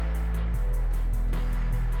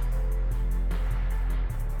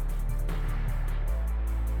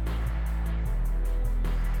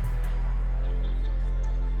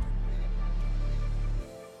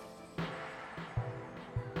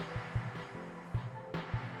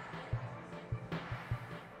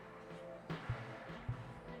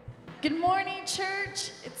Good morning, church.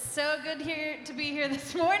 It's so good to be here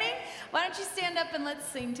this morning. Why don't you stand up and let's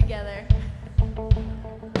sing together?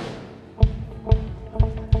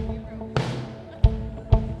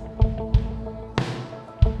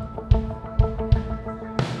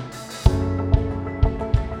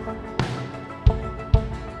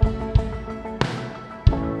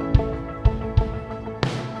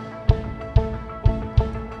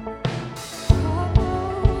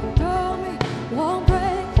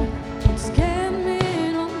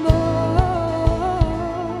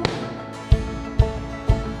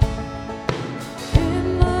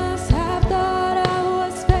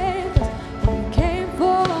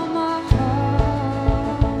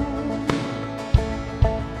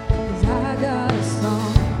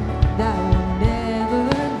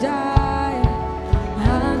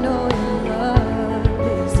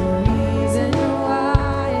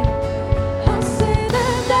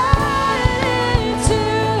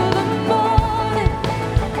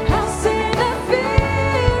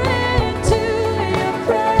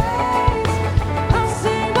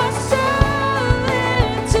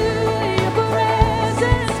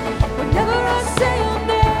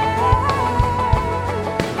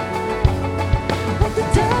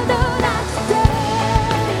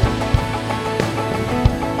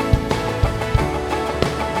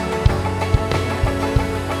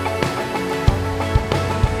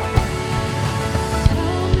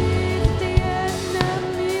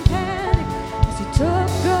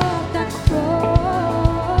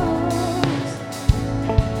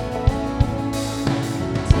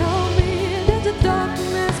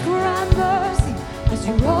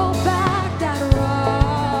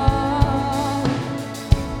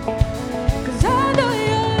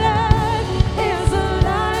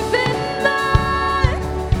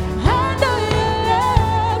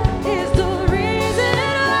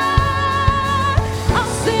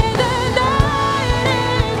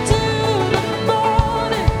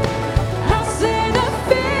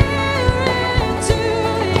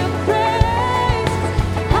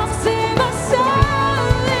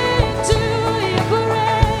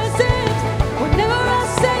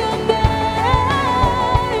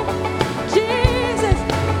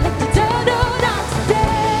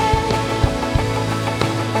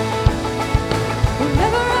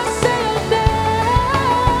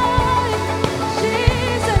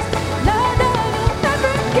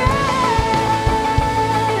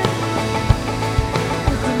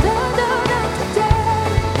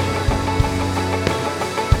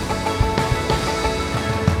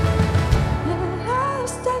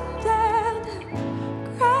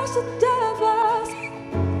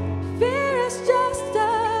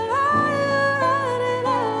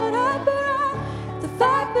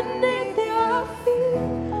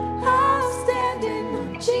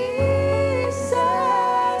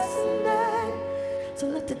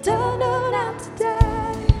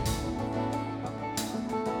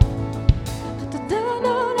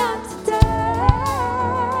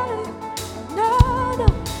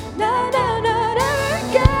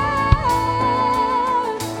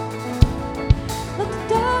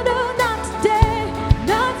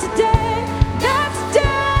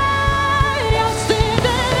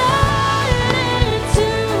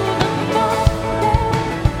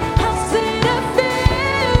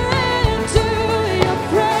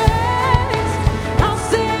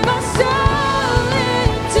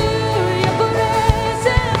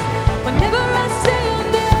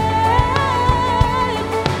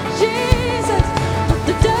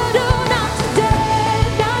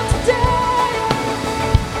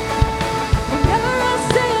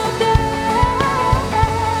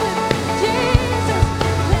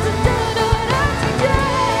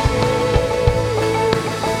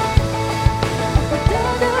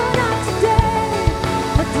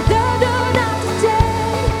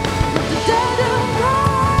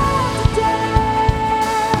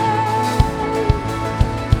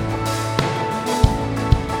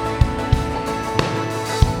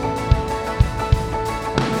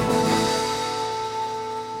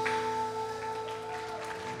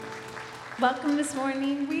 Welcome this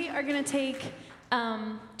morning. We are going to take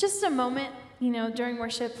just a moment. During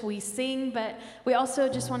worship we sing, but we also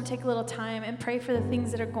just want to take a little time and pray for the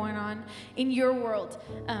things that are going on in your world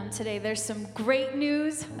today. There's some great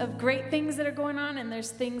news of great things that are going on, and there's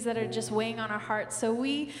things that are just weighing on our hearts. So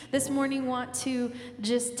we this morning want to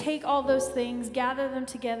just take all those things, gather them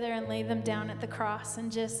together, and lay them down at the cross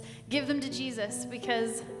and just give them to Jesus,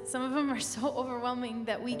 because some of them are so overwhelming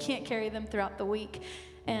that we can't carry them throughout the week.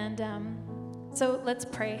 And so let's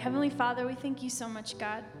pray. Heavenly Father, we thank you so much,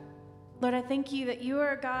 God. Lord, I thank you that you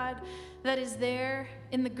are a God that is there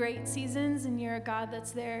in the great seasons, and you're a God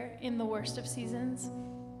that's there in the worst of seasons.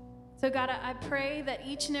 So God, I pray that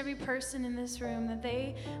each and every person in this room, that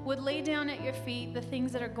they would lay down at your feet the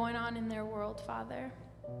things that are going on in their world, Father.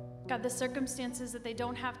 God, the circumstances that they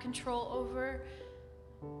don't have control over.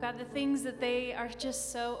 God, the things that they are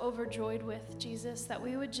just so overjoyed with, Jesus, that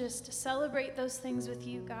we would just celebrate those things with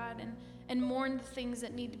you, God, and mourn the things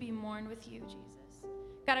that need to be mourned with you, Jesus.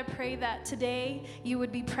 God, I pray that today you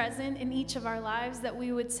would be present in each of our lives, that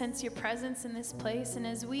we would sense your presence in this place. And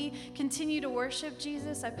as we continue to worship,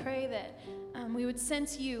 Jesus, I pray that we would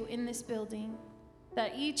sense you in this building,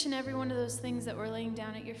 that each and every one of those things that we're laying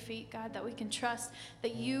down at your feet, God, that we can trust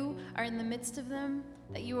that you are in the midst of them,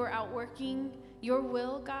 that you are outworking your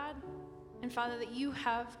will, God, and Father, that you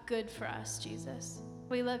have good for us, Jesus.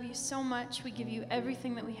 We love you so much. We give you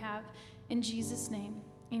everything that we have. In Jesus' name,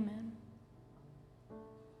 amen.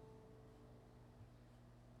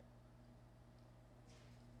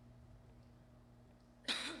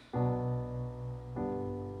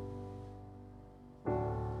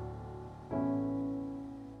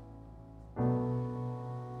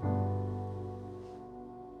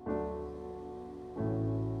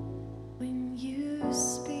 When you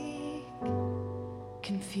speak,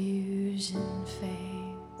 confusion fades.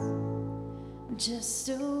 Just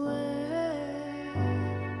a word,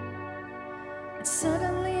 and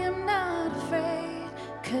suddenly I'm not afraid,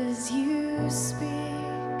 'cause you speak,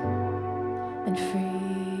 and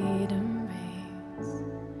freedom reigns.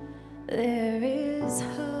 There is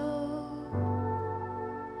hope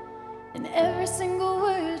in every single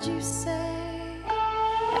word you say.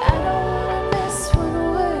 I don't wanna miss one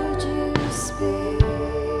word you speak,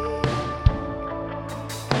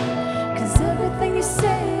 'cause everything you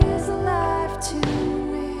say is alive to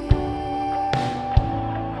me.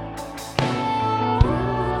 I don't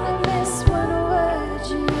wanna miss one word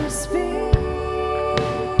you speak.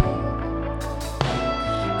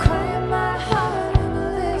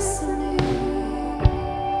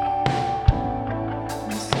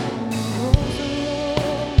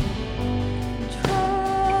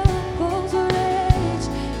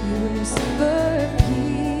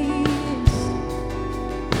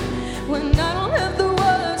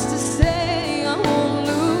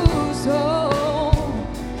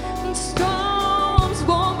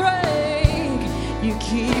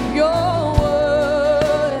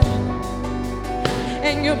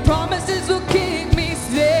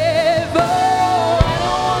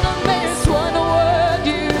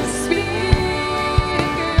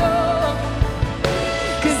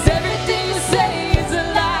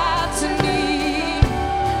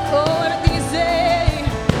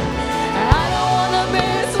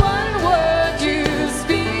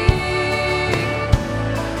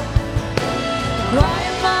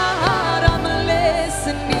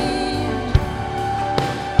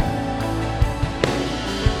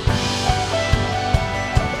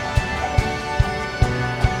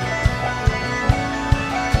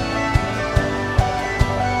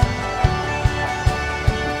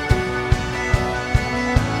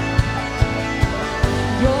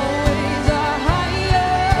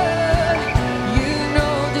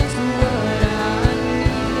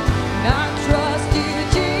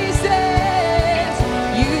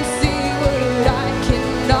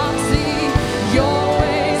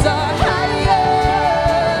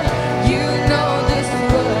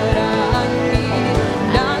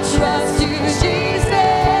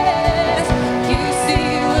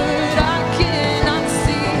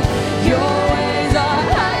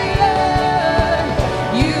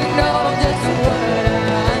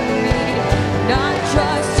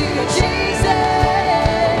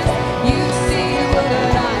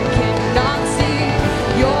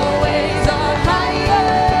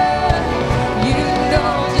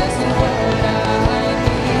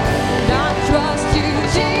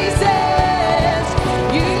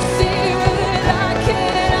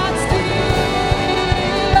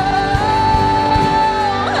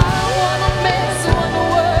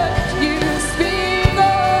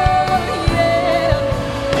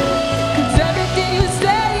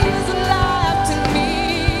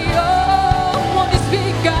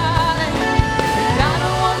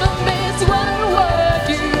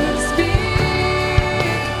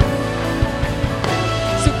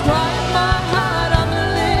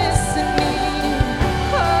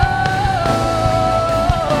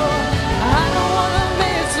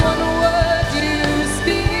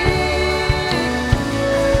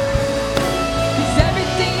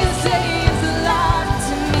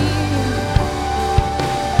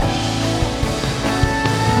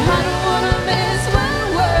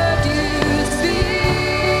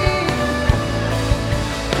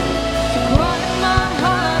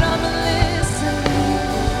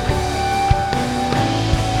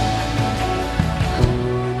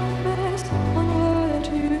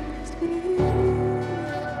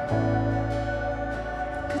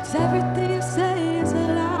 everything you say is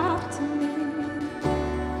alive to me.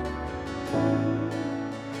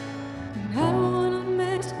 And I don't wanna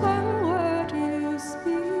miss one word you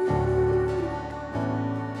speak.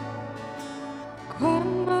 Quiet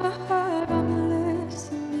in my heart, I'm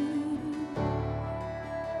listening.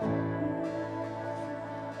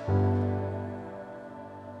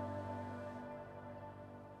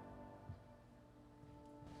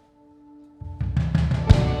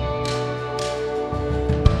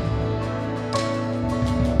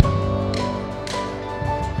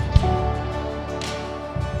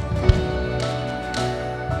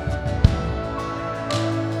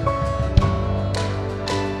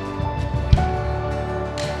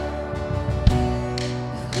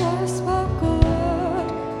 Before I spoke a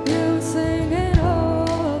word, you were singing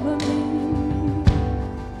over me.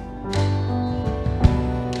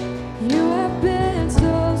 You have been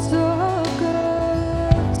so, so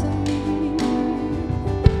good to me.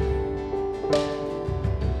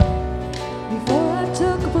 Before I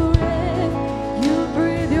took a breath, you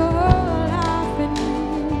breathed your life in me.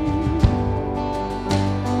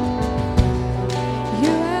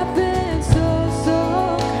 You have been so,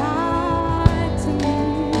 so kind to me.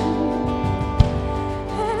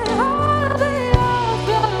 And all the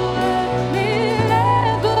overwhelming,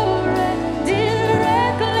 never-ending,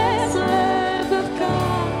 reckless love of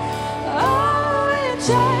God. Oh, it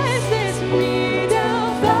chases me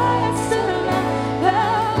down faster than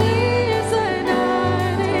the leaves at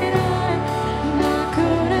 99. And I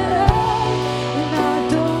couldn't help, and I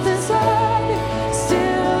don't deserve it.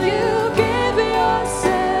 Still, you give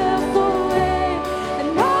yourself away.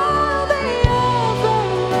 And all the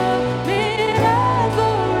overwhelming,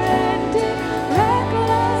 never-ending,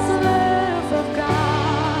 reckless love of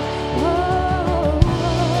God.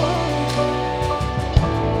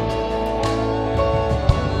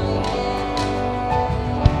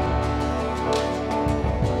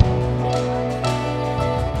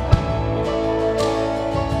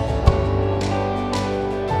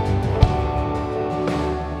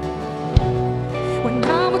 When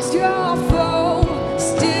I was your foe,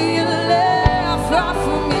 still you left out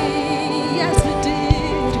for me. Yes, you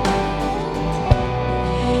did.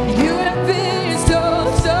 You have been so,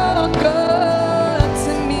 so good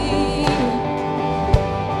to me.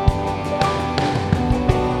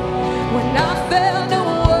 When I felt no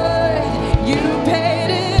word, you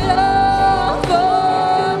paid it all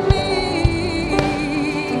for me.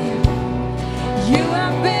 You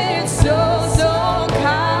have been so, so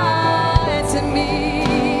kind to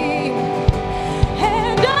me.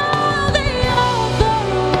 And all the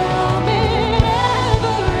overwhelming,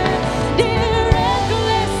 never-ending,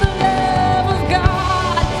 reckless love of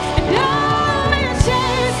God. And all it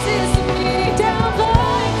chases me down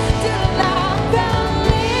blind till I found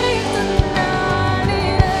leaves and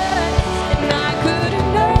 99. And I couldn't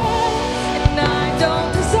know, and I don't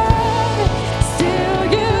deserve it. Still,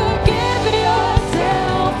 you give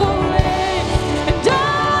yourself away. And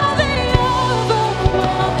all the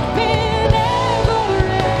overwhelming,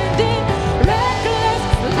 never-ending, reckless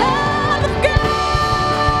love of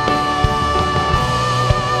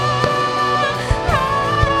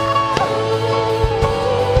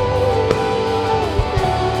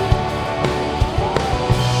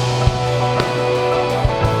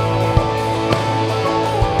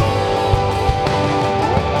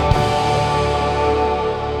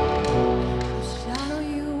shadow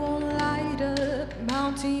you won't light up,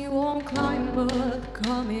 mountain you won't climb up,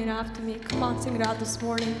 coming after me. Come on, sing it out this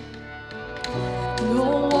morning.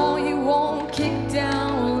 No wall you won't kick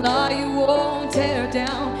down, lie you won't tear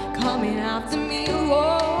down, coming after me.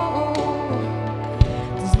 Whoa.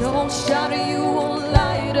 There's no shadow you won't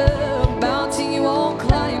light up, mountain you won't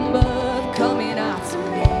climb up, coming after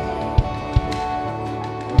me.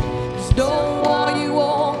 There's no wall you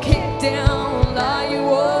won't kick down, lie you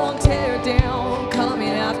won't tear down,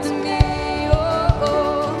 coming after me. Oh,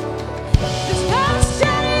 oh. There's no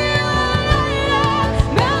shadow you won't light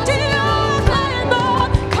up, mountain you won't climb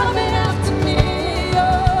up, coming after me.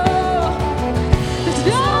 Oh, there's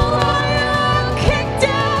no wall you won't kick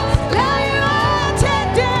down, lie you won't tear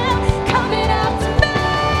down, coming after me.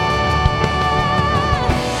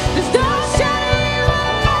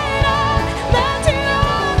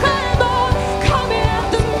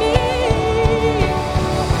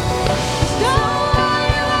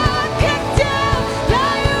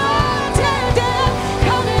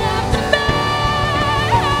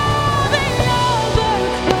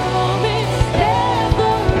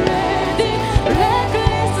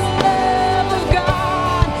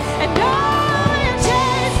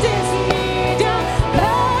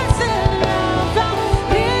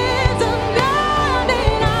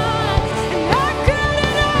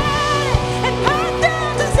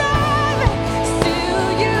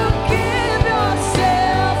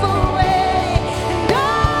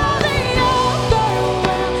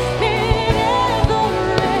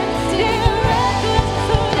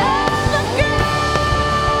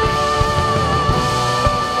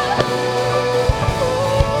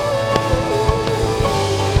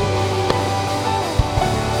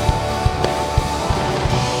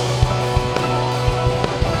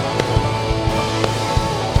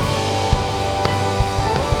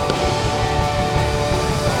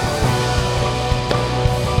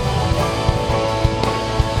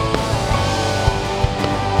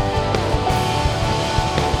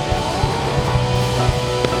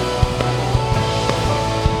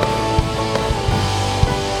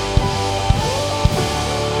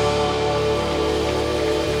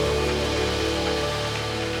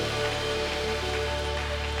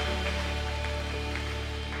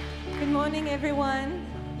 Good morning, everyone.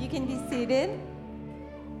 You can be seated.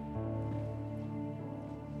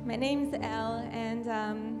 My name's Elle, and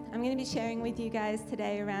I'm going to be sharing with you guys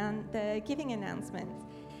today around the giving announcement.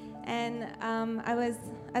 And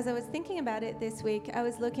as I was thinking about it this week, I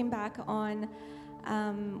was looking back on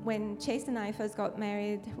when Chase and I first got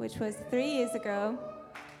married, which was 3 years ago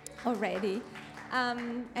already.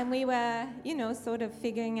 And we were, sort of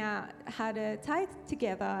figuring out how to tithe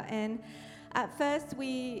together. And at first,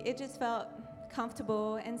 it just felt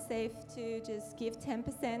comfortable and safe to just give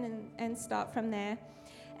 10% and start from there.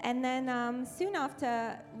 And then soon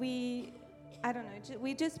after, we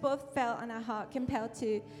just both felt on our heart compelled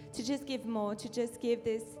to just give more, to just give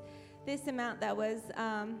this amount that was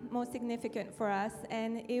more significant for us.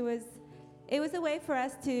 And it was a way for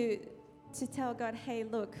us to tell God, hey,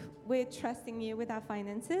 look, we're trusting you with our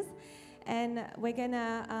finances, and we're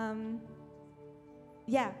gonna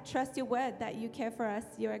trust your word that you care for us.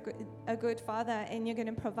 You're a good father, and you're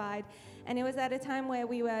going to provide. And it was at a time where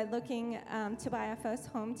we were looking to buy our first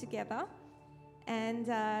home together. And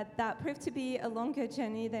that proved to be a longer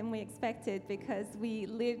journey than we expected, because we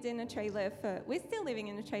lived in a trailer we're still living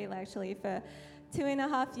in a trailer actually, for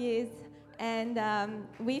 2.5 years. And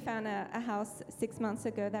we found a house 6 months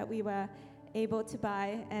ago that we were able to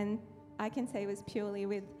buy. And I can say it was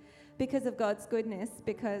purely because of God's goodness,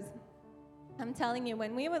 because I'm telling you,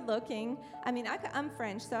 when we were looking, I'm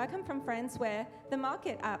French, so I come from France, where the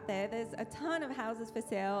market out there's a ton of houses for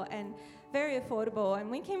sale and very affordable.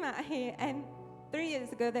 And we came out here, and 3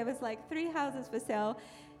 years ago, there was like 3 houses for sale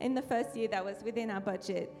in the first year that was within our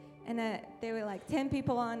budget. And there were like 10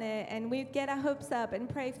 people on it, and we'd get our hopes up and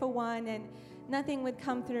pray for one, and nothing would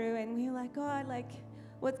come through. And we were like, God,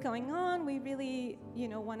 what's going on? We really,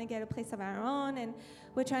 want to get a place of our own, and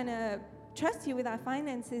we're trying to trust you with our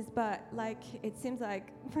finances, but it seems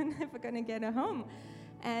like we're never going to get a home.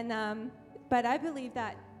 And but I believe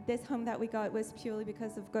that this home that we got was purely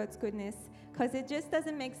because of God's goodness, because it just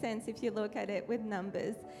doesn't make sense if you look at it with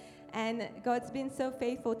numbers. And God's been so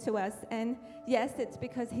faithful to us. And yes, it's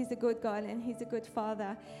because he's a good God and he's a good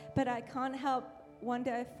father, but I can't help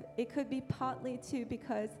wonder if it could be partly too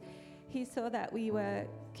because he saw that we were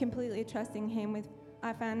completely trusting him with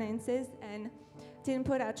our finances and didn't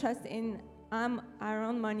put our trust in our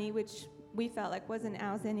own money, which we felt like wasn't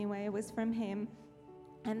ours anyway. It was from him.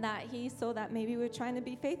 And that he saw that maybe we were trying to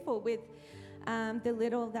be faithful with the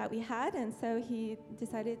little that we had. And so he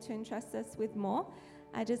decided to entrust us with more.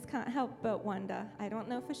 I just can't help but wonder. I don't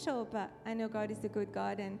know for sure, but I know God is a good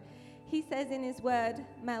God. And he says in his word,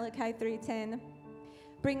 Malachi 3:10,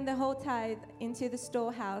 bring the whole tithe into the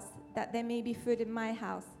storehouse, that there may be food in my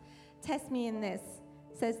house. Test me in this,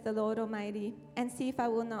 says the Lord Almighty, and see if I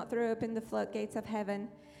will not throw open the floodgates of heaven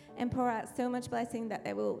and pour out so much blessing that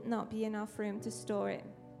there will not be enough room to store it.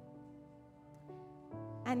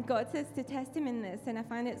 And God says to test him in this. And I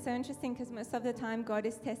find it so interesting because most of the time God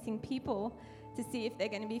is testing people to see if they're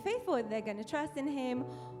going to be faithful, if they're going to trust in him,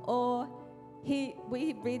 or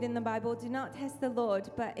we read in the Bible, do not test the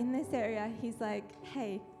Lord. But in this area, he's like,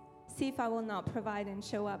 hey, see if I will not provide and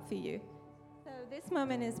show up for you. So this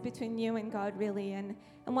moment is between you and God, really, and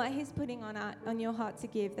what he's putting on your heart to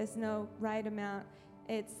give. There's no right amount.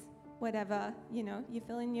 It's whatever, you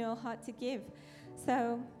feel in your heart to give.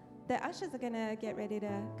 So the ushers are going to get ready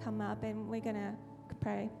to come up, and we're going to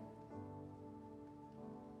pray.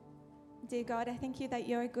 Dear God, I thank you that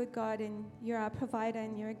you're a good God, and you're our provider,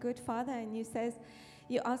 and you're a good Father, and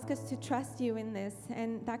you ask us to trust you in this.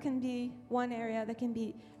 And that can be one area that can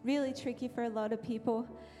be really tricky for a lot of people,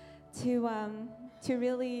 to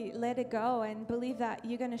really let it go and believe that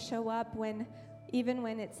you're going to show up even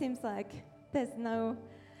when it seems like there's no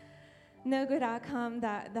good outcome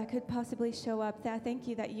that could possibly show up. I thank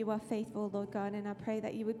you that you are faithful, Lord God, and I pray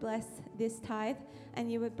that you would bless this tithe,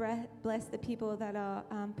 and you would bless the people that are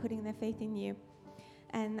putting their faith in you.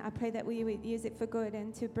 And I pray that we would use it for good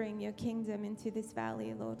and to bring your kingdom into this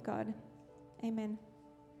valley, Lord God. Amen.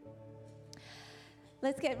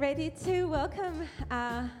 Let's get ready to welcome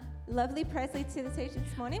lovely Presley to the stage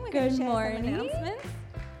this morning. We're going to share some announcements.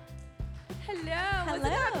 Hello. Isn't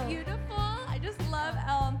that beautiful? I just love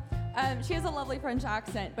Elle. She has a lovely French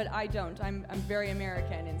accent, but I don't. I'm very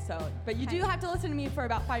American, but you do have to listen to me for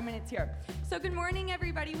about 5 minutes here. So good morning,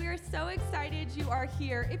 everybody. We are so excited you are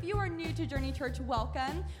here. If you are new to Journey Church,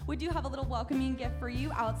 welcome. We do have a little welcoming gift for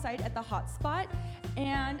you outside at the hot spot.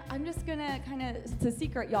 And I'm just gonna it's a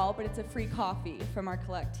secret, y'all, but it's a free coffee from our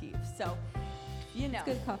collective. So You know. It's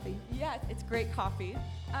good coffee. Yes, it's great coffee.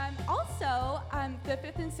 The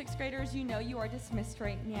 5th and 6th graders, you know you are dismissed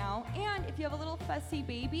right now. And if you have a little fussy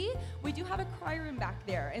baby, we do have a cry room back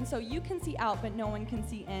there. And so you can see out, but no one can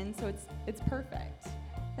see in. So it's perfect.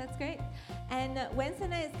 That's great. And Wednesday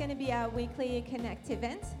night is going to be our weekly Connect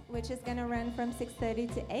event, which is going to run from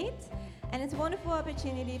 6:30 to 8. And it's a wonderful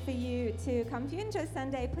opportunity for you to come. If you enjoy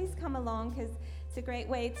Sunday, please come along, because it's a great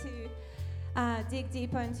way to dig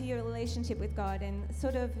deeper into your relationship with God and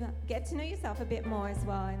sort of get to know yourself a bit more as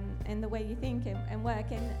well, and the way you think and work,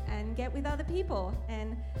 and get with other people.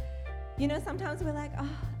 And you know, sometimes we're like, oh,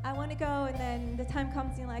 I want to go, and then the time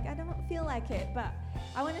comes and you're like, I don't feel like it. But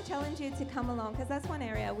I want to challenge you to come along, because that's one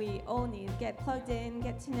area we all need. Get plugged in,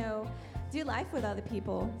 get to know, do life with other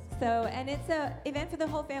people. So, and it's an event for the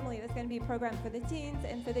whole family. There's going to be a program for the teens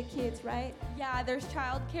and for the kids, right? Yeah, there's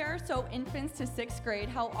childcare, so infants to 6th grade.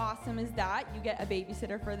 How awesome is that? You get a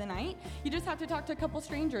babysitter for the night. You just have to talk to a couple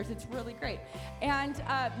strangers. It's really great. And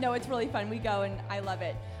no, it's really fun. We go, and I love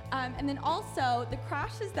it. And then also, the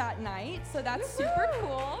crash is that night, so that's super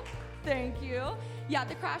cool. Thank you. Yeah,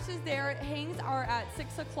 the crashes there. Hangs are at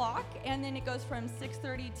 6 o'clock, and then it goes from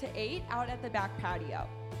 6:30 to 8 out at the back patio.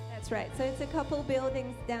 That's right. So it's a couple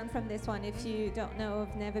buildings down from this one. If you don't know or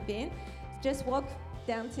have never been, just walk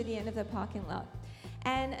down to the end of the parking lot.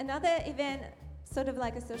 And another event, sort of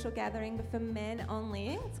like a social gathering, but for men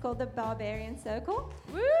only. It's called the Barbarian Circle.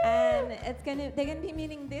 Woo! And they're gonna be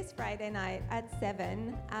meeting this Friday night at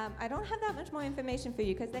 7. I don't have that much more information for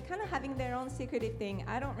you, because they're kind of having their own secretive thing.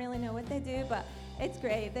 I don't really know what they do, but it's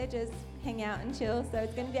great. They just hang out and chill. So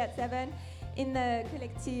it's gonna be at 7 in the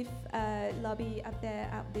Collectif lobby up there,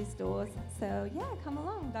 out these doors. So yeah, come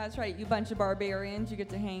along. That's right, you bunch of barbarians. You get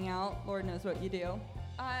to hang out. Lord knows what you do.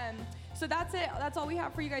 So that's it. That's all we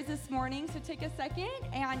have for you guys this morning. So take a second,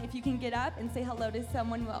 and if you can get up and say hello to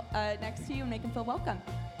someone next to you and make them feel welcome.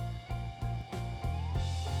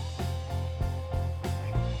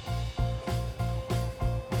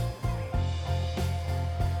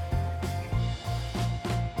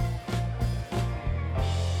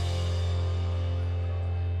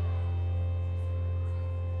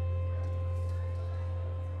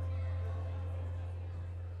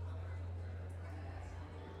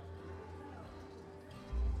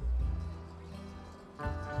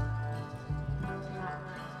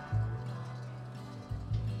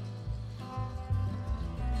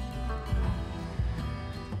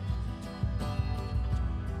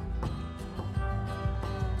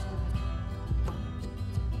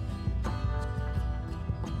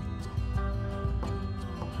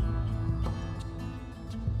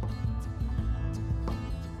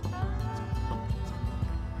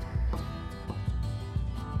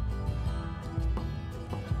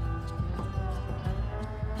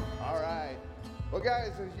 Well,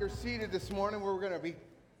 guys, as you're seated this morning,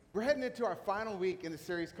 we're heading into our final week in the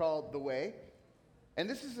series called The Way. And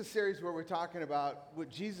this is a series where we're talking about what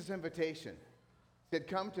Jesus' invitation. He said,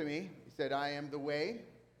 come to me. He said, I am the way,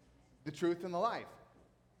 the truth, and the life.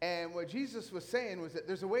 And what Jesus was saying was that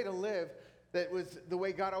there's a way to live that was the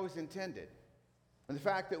way God always intended. And the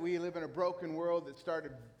fact that we live in a broken world that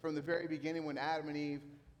started from the very beginning when Adam and Eve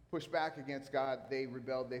pushed back against God, they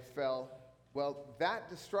rebelled, they fell. Well, that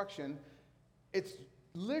destruction, it's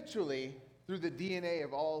literally through the DNA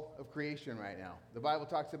of all of creation right now. The Bible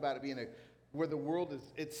talks about it being where the world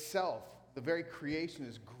is itself, the very creation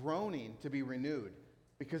is groaning to be renewed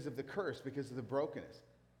because of the curse, because of the brokenness.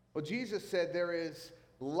 Well, Jesus said there is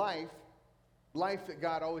life that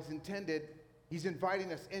God always intended. He's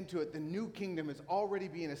inviting us into it. The new kingdom is already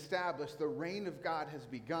being established. The reign of God has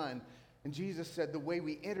begun. And Jesus said the way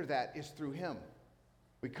we enter that is through him.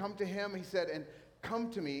 We come to him, he said, and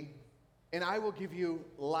come to me, and I will give you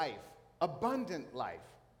life, abundant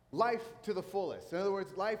life to the fullest. In other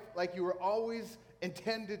words, life like you were always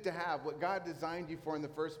intended to have, what God designed you for in the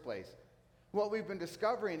first place. What we've been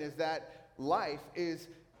discovering is that life is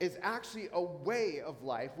actually a way of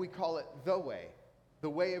life. We call it the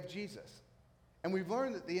way of Jesus. And we've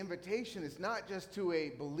learned that the invitation is not just to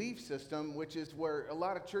a belief system, which is where a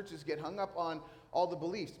lot of churches get hung up on all the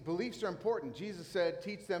beliefs. Beliefs are important. Jesus said,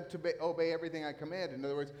 teach them to obey everything I command. In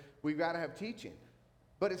other words, we've got to have teaching.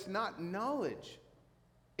 But it's not knowledge.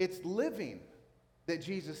 It's living that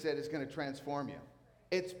Jesus said is going to transform you.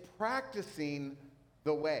 It's practicing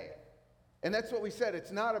the way. And that's what we said.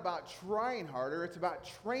 It's not about trying harder. It's about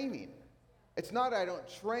training. It's not I don't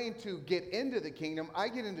train to get into the kingdom. I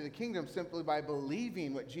get into the kingdom simply by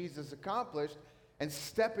believing what Jesus accomplished and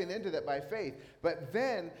stepping into that by faith. But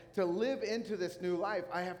then to live into this new life,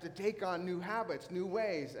 I have to take on new habits, new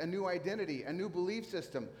ways, a new identity, a new belief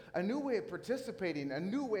system, a new way of participating, a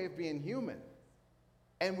new way of being human.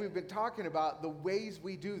 And we've been talking about the ways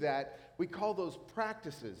we do that. We call those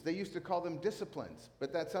practices. They used to call them disciplines,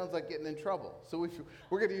 but that sounds like getting in trouble. So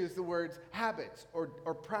we're going to use the words habits or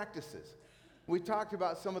practices. We talked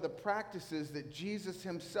about some of the practices that Jesus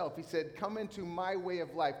himself, he said, come into my way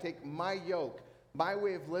of life, take my yoke, my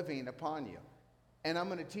way of living upon you, and I'm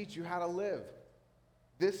going to teach you how to live.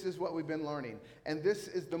 This is what we've been learning. And this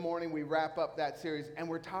is the morning we wrap up that series, and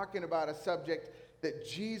we're talking about a subject that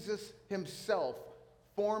Jesus himself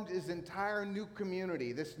formed his entire new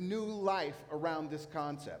community, this new life around this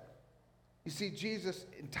concept. You see, Jesus'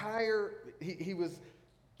 he was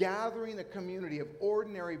gathering a community of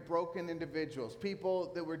ordinary broken individuals,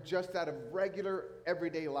 people that were just out of regular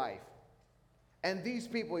everyday life. And these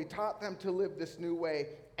people, he taught them to live this new way,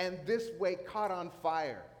 and this way caught on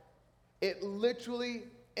fire. It literally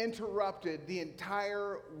interrupted the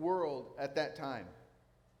entire world at that time.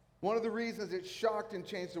 One of the reasons it shocked and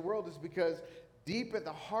changed the world is because deep at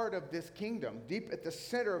the heart of this kingdom, deep at the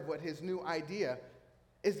center of what his new idea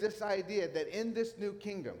is, this idea that in this new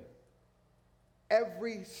kingdom,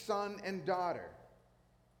 every son and daughter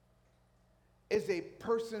is a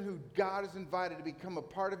person who God has invited to become a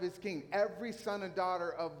part of his kingdom. Every son and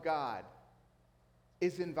daughter of God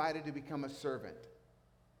is invited to become a servant.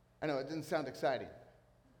 I know, it didn't sound exciting.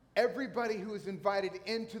 Everybody who is invited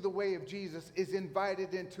into the way of Jesus is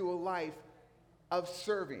invited into a life of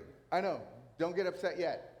serving. I know, don't get upset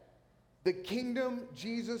yet. The kingdom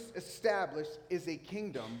Jesus established is a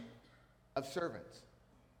kingdom of servants.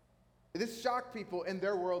 This shocked people in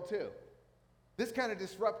their world too. This kind of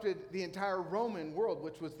disrupted the entire Roman world,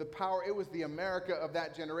 which was the power, it was the America of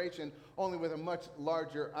that generation, only with a much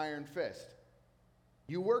larger iron fist.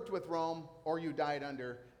 You worked with Rome or you died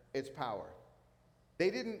under its power. They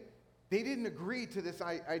didn't agree to this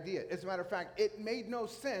idea. As a matter of fact, it made no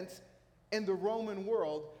sense in the Roman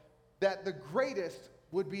world that the greatest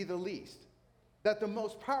would be the least, that the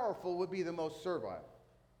most powerful would be the most servile.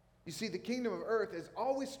 You see, the kingdom of earth has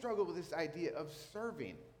always struggled with this idea of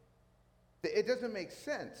serving. It doesn't make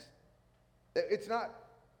sense. It's not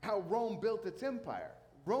how Rome built its empire.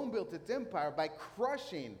 Rome built its empire by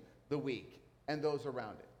crushing the weak and those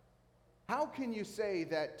around it. How can you say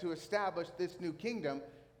that to establish this new kingdom,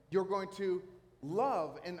 you're going to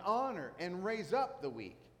love and honor and raise up the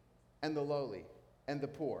weak and the lowly and the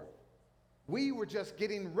poor? We were just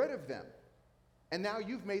getting rid of them, and now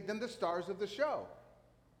you've made them the stars of the show.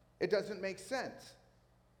 It doesn't make sense.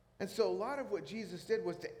 And so a lot of what Jesus did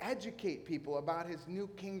was to educate people about his new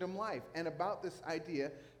kingdom life and about this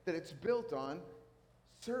idea that it's built on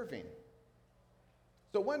serving.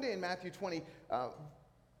 So one day in Matthew 20,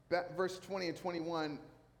 verse 20 and 21,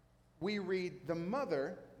 we read,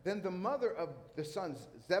 then the mother of the sons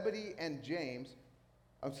Zebedee and James,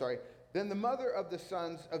 then the mother of the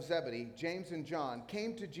sons of Zebedee, James and John,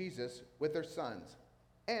 came to Jesus with their sons,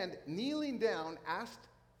 and kneeling down, asked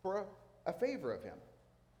for a favor of him.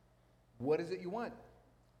 What is it you want?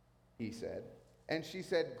 He said. And she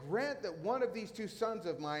said, grant that one of these two sons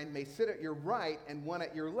of mine may sit at your right and one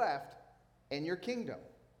at your left in your kingdom.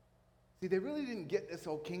 See, they really didn't get this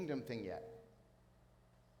whole kingdom thing yet.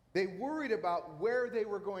 They worried about where they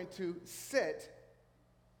were going to sit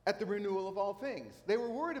at the renewal of all things. They were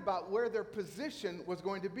worried about where their position was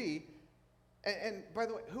going to be. And by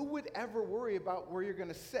the way, who would ever worry about where you're going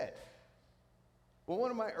to sit? Well,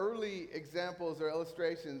 one of my early examples or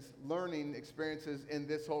illustrations, learning experiences in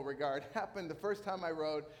this whole regard, happened the first time I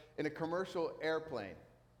rode in a commercial airplane.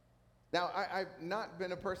 Now, I've not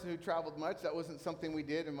been a person who traveled much. That wasn't something we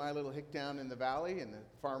did in my little hick town in the valley, in the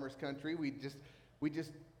farmer's country. We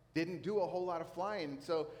just didn't do a whole lot of flying.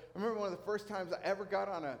 So I remember one of the first times I ever got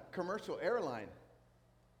on a commercial airline.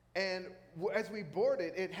 And as we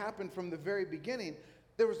boarded, it happened from the very beginning.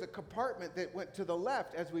 There was a compartment that went to the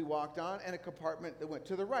left as we walked on, and a compartment that went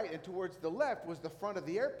to the right. And towards the left was the front of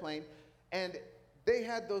the airplane. And they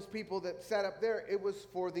had those people that sat up there. It was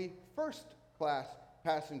for the first class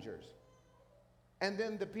passengers. And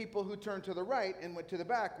then the people who turned to the right and went to the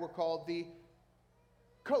back were called the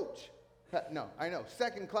coach. No, I know,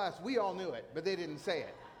 second class, we all knew it, but they didn't say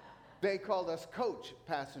it. They called us coach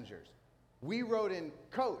passengers. We rode in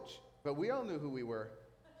coach, but we all knew who we were.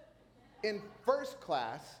 In first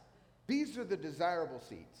class, these are the desirable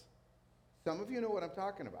seats. Some of you know what I'm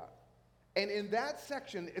talking about. And in that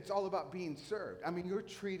section, it's all about being served. I mean, you're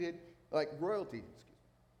treated like royalty.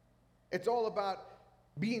 It's all about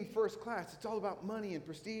being first class. It's all about money and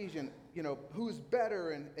prestige and, who's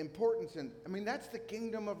better and importance. And I mean, that's the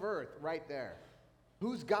kingdom of earth right there.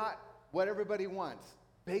 Who's got what everybody wants?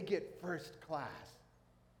 They get first class.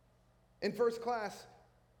 In first class,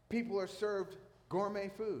 people are served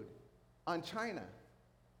gourmet food on china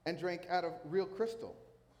and drank out of real crystal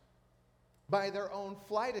by their own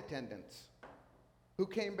flight attendants who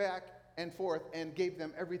came back and forth and gave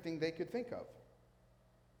them everything they could think of.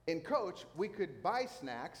 In Coach, we could buy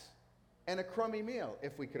snacks and a crummy meal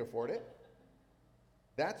if we could afford it.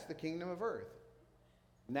 That's the kingdom of earth.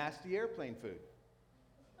 Nasty airplane food.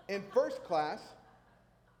 In first class,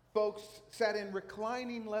 folks sat in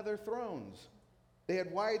reclining leather thrones. They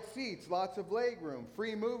had wide seats, lots of leg room,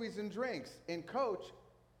 free movies and drinks. In Coach,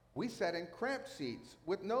 we sat in cramped seats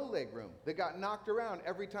with no leg room that got knocked around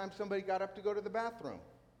every time somebody got up to go to the bathroom.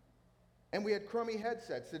 And we had crummy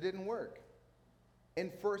headsets that didn't work.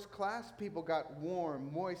 In first class, people got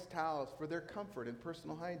warm, moist towels for their comfort and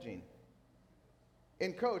personal hygiene.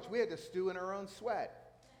 In Coach, we had to stew in our own sweat.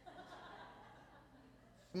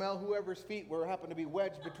 Smell whoever's feet were happened to be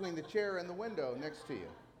wedged between the chair and the window next to you.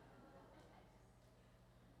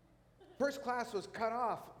 First class was cut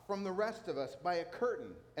off from the rest of us by a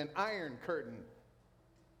curtain, an iron curtain.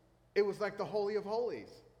 It was like the Holy of Holies.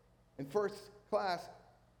 In first class,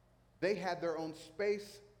 they had their own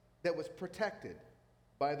space that was protected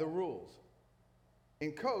by the rules.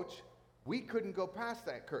 In Coach, we couldn't go past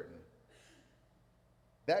that curtain.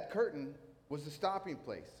 That curtain was the stopping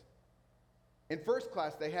place. In first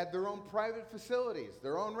class, they had their own private facilities,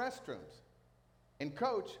 their own restrooms. In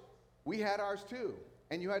Coach, we had ours too,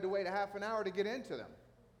 and you had to wait a half an hour to get into them.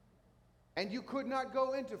 And you could not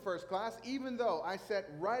go into first class, even though I sat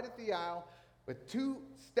right at the aisle with 2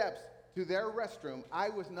 steps to their restroom. I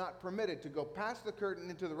was not permitted to go past the curtain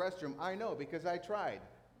into the restroom. I know, because I tried.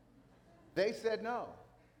 They said no,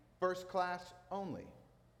 first class only,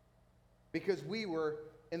 because we were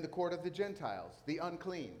in the court of the Gentiles, the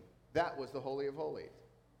unclean. That was the Holy of Holies.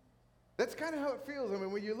 That's kind of how it feels. I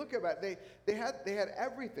mean, when you look at it, they had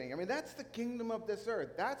everything. I mean, that's the kingdom of this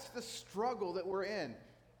earth. That's the struggle that we're in.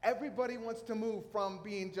 Everybody wants to move from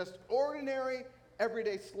being just ordinary,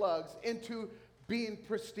 everyday slugs into being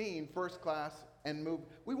pristine, first class, and move.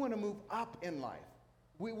 We want to move up in life.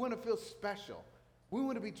 We want to feel special. We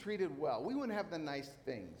want to be treated well. We want to have the nice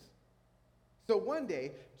things. So one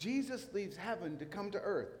day, Jesus leaves heaven to come to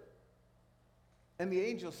earth. And the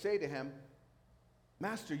angels say to him,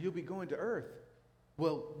 Master, you'll be going to earth.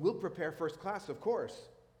 Well, we'll prepare first class, of course.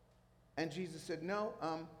 And Jesus said, no,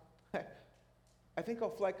 I think I'll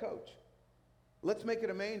fly Coach. Let's make it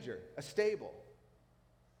a manger, a stable.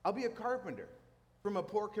 I'll be a carpenter from a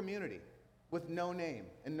poor community with no name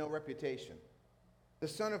and no reputation. The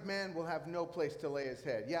Son of Man will have no place to lay his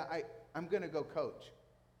head. Yeah, I'm going to go Coach.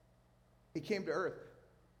 He came to earth.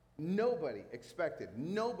 Nobody expected,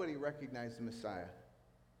 nobody recognized the Messiah.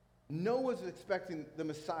 No one was expecting the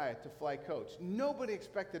Messiah to fly Coach. Nobody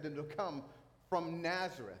expected him to come from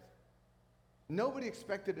Nazareth. Nobody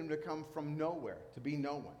expected him to come from nowhere, to be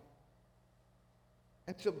no one.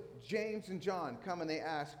 And so James and John come and they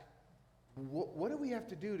ask, what do we have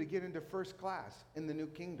to do to get into first class in the new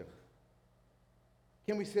kingdom?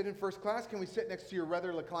 Can we sit in first class? Can we sit next to your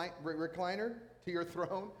leather recliner, to your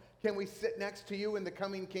throne? Can we sit next to you in the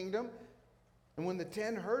coming kingdom? And when the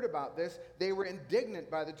 10 heard about this, they were indignant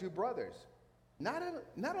by the 2 brothers. Not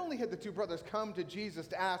only had the 2 brothers come to Jesus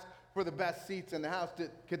to ask for the best seats in the house,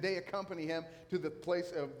 could they accompany him to the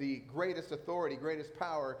place of the greatest authority, greatest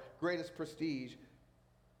power, greatest prestige?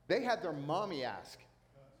 They had their mommy ask.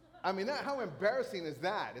 I mean, how embarrassing is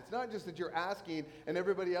that? It's not just that you're asking and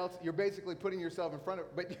everybody else, you're basically putting yourself in front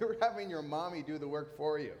of, but you're having your mommy do the work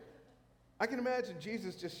for you. I can imagine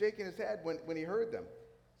Jesus just shaking his head when he heard them.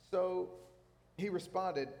 So he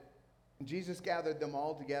responded, and Jesus gathered them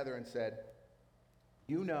all together and said,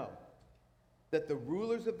 you know that the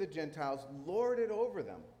rulers of the Gentiles lord it over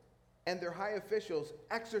them, and their high officials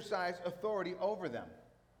exercise authority over them.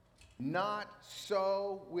 Not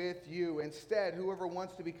so with you. Instead, whoever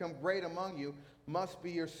wants to become great among you must be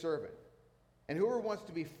your servant, and whoever wants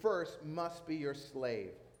to be first must be your slave.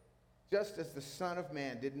 Just as the Son of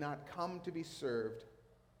Man did not come to be served,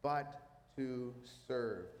 but to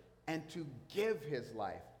serve, and to give his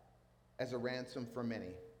life as a ransom for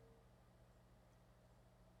many.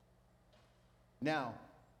 Now,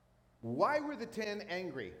 why were the 10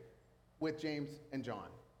 angry with James and John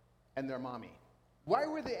and their mommy? Why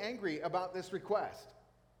were they angry about this request?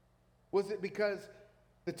 Was it because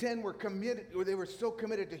the 10 were committed, or they were so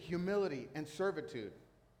committed to humility and servitude,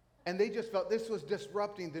 and they just felt this was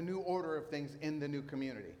disrupting the new order of things in the new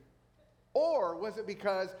community? Or was it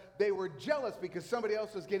because they were jealous because somebody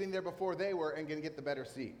else was getting there before they were and going to get the better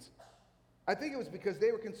seats? I think it was because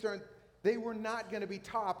they were concerned they were not going to be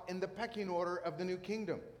top in the pecking order of the new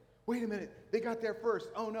kingdom. Wait a minute, they got there first.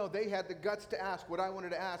 Oh no, they had the guts to ask what I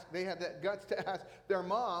wanted to ask. They had the guts to ask. Their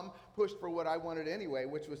mom pushed for what I wanted anyway,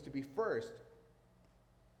 which was to be first,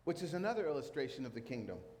 which is another illustration of the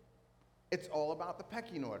kingdom. It's all about the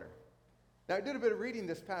pecking order. Now, I did a bit of reading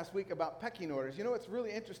this past week about pecking orders. You know, it's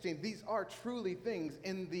really interesting. These are truly things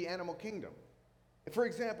in the animal kingdom. For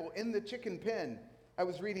example, in the chicken pen, I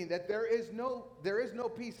was reading that there is no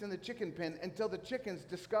peace in the chicken pen until the chickens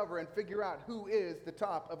discover and figure out who is the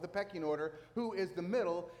top of the pecking order, who is the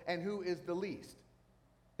middle, and who is the least.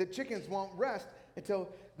 The chickens won't rest until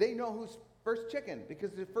they know who's first chicken,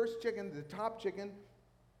 because the first chicken, the top chicken,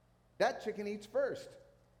 that chicken eats first.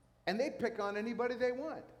 And they pick on anybody they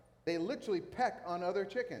want. They literally peck on other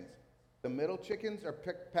chickens. The middle chickens are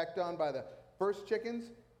pecked on by the first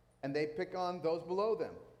chickens, and they pick on those below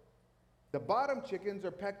them. The bottom chickens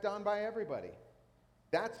are pecked on by everybody.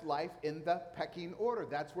 That's life in the pecking order.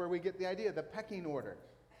 That's where we get the idea, the pecking order.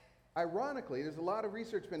 Ironically, there's a lot of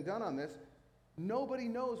research been done on this. Nobody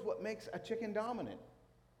knows what makes a chicken dominant.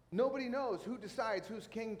 Nobody knows who decides who's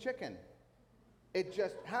king chicken. It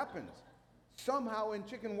just happens. Somehow in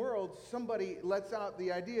chicken world, somebody lets out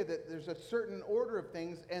the idea that there's a certain order of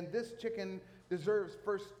things, and this chicken deserves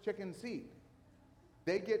first chicken seat.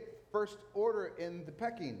 They get first order in the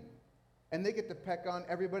pecking, and they get to peck on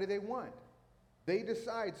everybody they want. They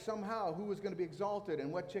decide somehow who is going to be exalted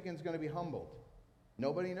and what chicken's going to be humbled.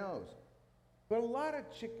 Nobody knows. But a lot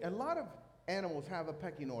of animals have a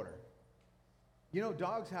pecking order. You know,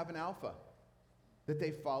 dogs have an alpha, that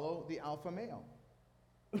they follow the alpha male.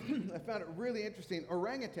 I found it really interesting.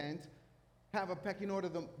 Orangutans have a pecking order.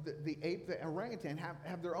 The ape, the orangutan,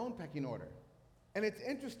 have their own pecking order. And it's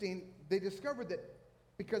interesting, they discovered that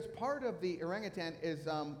because part of the orangutan is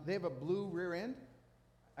they have a blue rear end.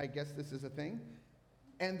 I guess this is a thing.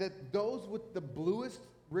 And that those with the bluest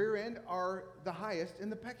rear end are the highest in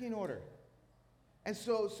the pecking order. And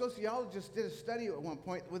so sociologists did a study at one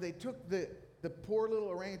point where they took the poor little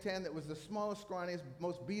orangutan that was the smallest, scrawniest,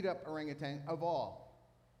 most beat up orangutan of all.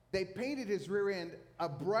 They painted his rear end a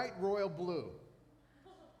bright royal blue.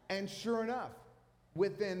 And sure enough,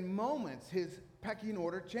 within moments, his pecking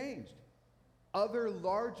order changed. Other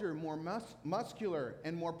larger, more muscular,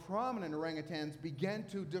 and more prominent orangutans began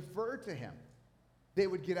to defer to him. They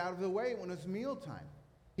would get out of the way when it was mealtime.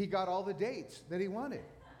 He got all the dates that he wanted.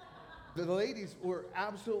 The ladies were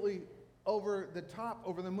absolutely over the top,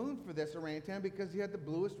 over the moon for this orangutan because he had the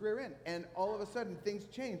bluest rear end. And all of a sudden, things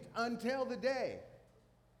changed until the day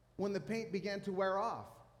when the paint began to wear off.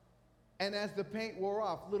 And as the paint wore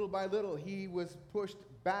off, little by little, he was pushed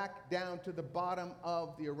back down to the bottom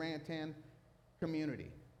of the orangutan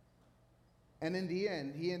community. And in the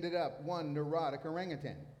end, he ended up one neurotic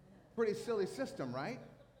orangutan. Pretty silly system, right?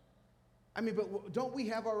 I mean, but don't we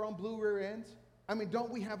have our own blue rear ends? I mean,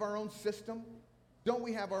 don't we have our own system? Don't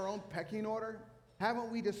we have our own pecking order?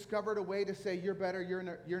 Haven't we discovered a way to say, you're better,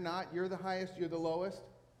 you're not, you're the highest, you're the lowest?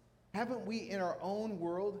 Haven't we, in our own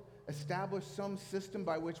world, established some system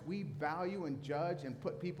by which we value and judge and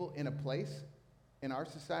put people in a place in our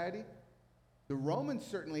society? The Romans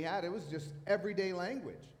certainly had. It was just everyday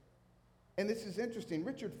language. And this is interesting.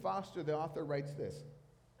 Richard Foster, the author, writes this: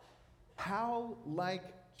 how like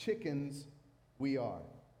chickens we are.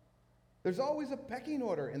 There's always a pecking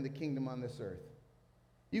order in the kingdom on this earth.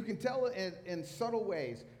 You can tell in subtle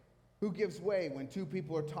ways who gives way when two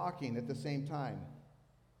people are talking at the same time,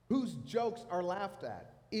 whose jokes are laughed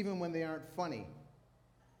at, even when they aren't funny.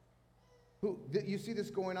 You see this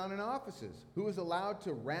going on in offices. Who is allowed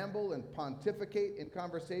to ramble and pontificate in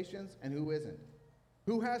conversations and who isn't?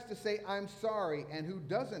 Who has to say, I'm sorry, and who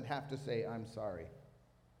doesn't have to say, I'm sorry?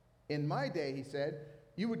 In my day, he said,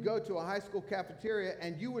 you would go to a high school cafeteria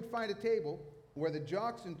and you would find a table where the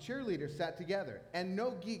jocks and cheerleaders sat together, and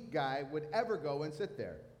no geek guy would ever go and sit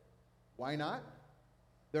there. Why not?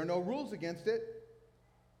 There are no rules against it.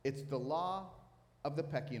 It's the law of the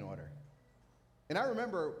pecking order. And I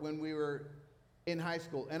remember when we were in high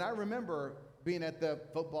school, and I remember being at the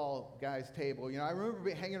football guys' table. You know, I remember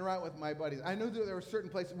hanging around with my buddies. I knew that there were certain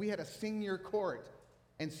places. We had a senior court,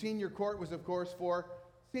 and senior court was, of course, for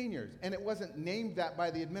seniors. And it wasn't named that by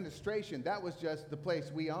the administration. That was just the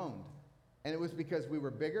place we owned. And it was because we were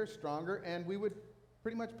bigger, stronger, and we would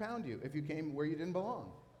pretty much pound you if you came where you didn't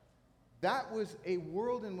belong. That was a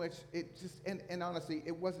world in which it just, and honestly,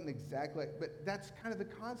 it wasn't exactly, but that's kind of the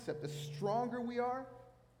concept. The stronger we are,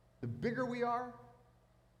 the bigger we are,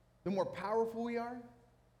 the more powerful we are,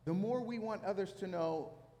 the more we want others to know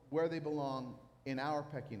where they belong in our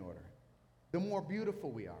pecking order. The more beautiful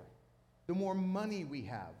we are, the more money we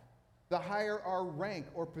have, the higher our rank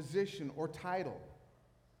or position or title.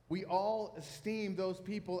 We all esteem those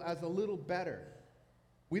people as a little better.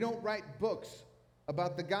 We don't write books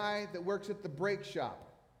about the guy that works at the brake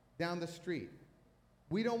shop down the street.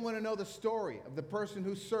 We don't want to know the story of the person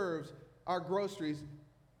who serves our groceries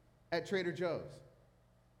at Trader Joe's.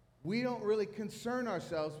 We don't really concern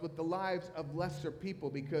ourselves with the lives of lesser people,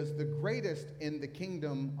 because the greatest in the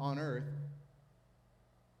kingdom on earth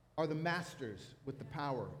are the masters with the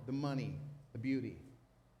power, the money, the beauty,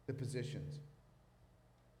 the positions.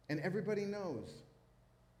 And everybody knows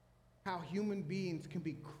how human beings can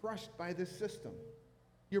be crushed by this system.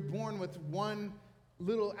 You're born with one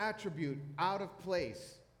little attribute out of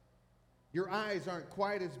place. Your eyes aren't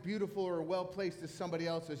quite as beautiful or well placed as somebody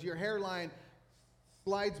else's. Your hairline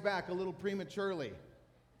slides back a little prematurely.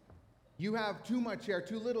 You have too much hair,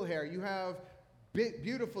 too little hair. You have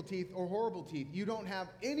beautiful teeth or horrible teeth. You don't have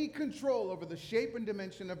any control over the shape and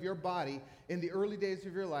dimension of your body in the early days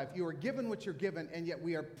of your life. You are given what you're given, and yet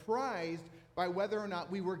we are prized by whether or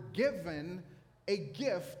not we were given a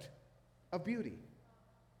gift of beauty.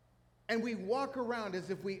 And we walk around as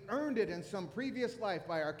if we earned it in some previous life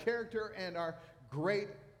by our character and our great,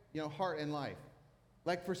 heart and life.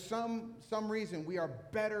 Like for some reason, we are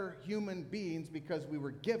better human beings because we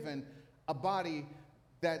were given a body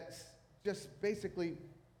that just basically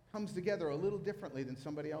comes together a little differently than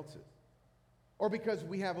somebody else's. Or because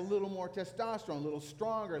we have a little more testosterone, a little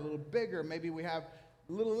stronger, a little bigger. Maybe we have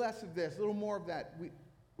a little less of this, a little more of that.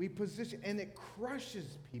 We position, and it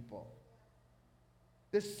crushes people.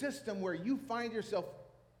 This system where you find yourself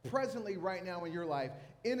presently right now in your life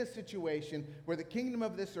in a situation where the kingdom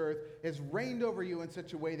of this earth has reigned over you in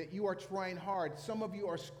such a way that you are trying hard. Some of you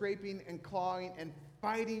are scraping and clawing and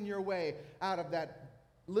fighting your way out of that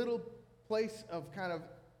little place of kind of,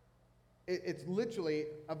 it's literally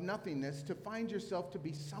of nothingness, to find yourself to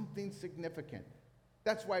be something significant.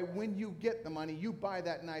 That's why when you get the money, you buy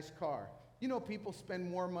that nice car. You know, people spend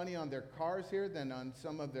more money on their cars here than on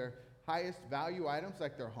some of their highest value items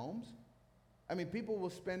like their homes. I mean, people will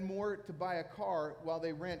spend more to buy a car while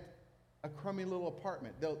they rent a crummy little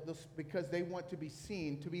apartment. They'll because they want to be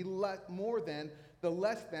seen to be more than the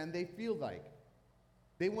less than they feel like.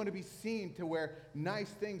 They want to be seen to wear nice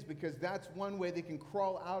things because that's one way they can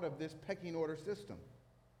crawl out of this pecking order system.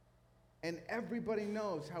 And everybody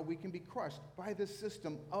knows how we can be crushed by the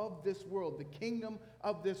system of this world. The kingdom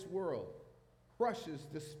of this world crushes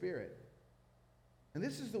the spirit. And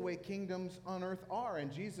this is the way kingdoms on earth are.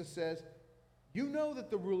 And Jesus says, you know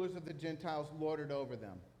that the rulers of the Gentiles lord it over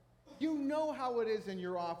them. You know how it is in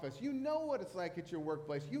your office. You know what it's like at your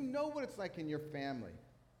workplace. You know what it's like in your family.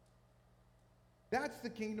 That's the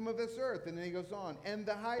kingdom of this earth. And then he goes on. And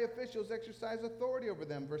the high officials exercise authority over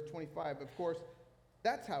them. Verse 25. Of course,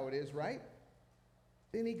 that's how it is, right?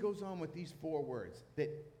 Then he goes on with these 4 words that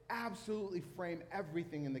absolutely frame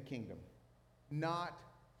everything in the kingdom. Not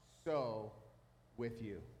so with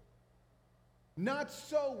you. Not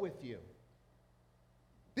so with you.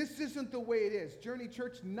 This isn't the way it is. Journey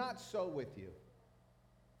Church, not so with you.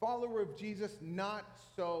 Follower of Jesus, not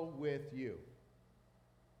so with you.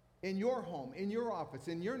 In your home, in your office,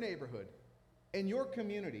 in your neighborhood, in your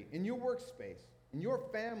community, in your workspace, in your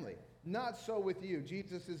family, not so with you.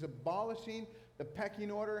 Jesus is abolishing the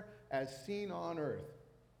pecking order as seen on earth.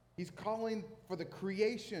 He's calling for the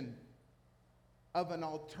creation of an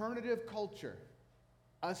alternative culture,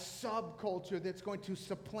 a subculture that's going to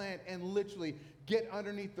supplant and literally get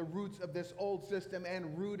underneath the roots of this old system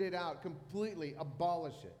and root it out completely,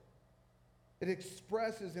 abolish it. It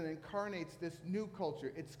expresses and incarnates this new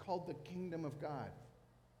culture. It's called the kingdom of God.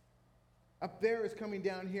 Up there is coming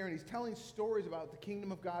down here, and he's telling stories about what the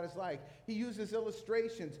kingdom of God is like. He uses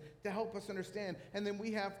illustrations to help us understand. And then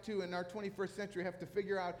we have to, in our 21st century, have to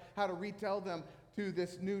figure out how to retell them to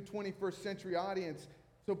this new 21st century audience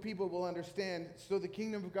so people will understand. So the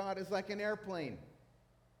kingdom of God is like an airplane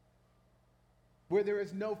where there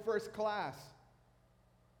is no first class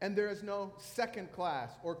and there is no second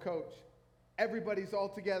class or coach. Everybody's all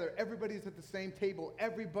together. Everybody's at the same table.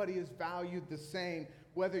 Everybody is valued the same,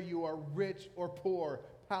 whether you are rich or poor,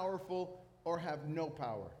 powerful or have no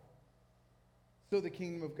power. So the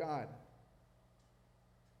kingdom of God,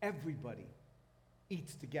 everybody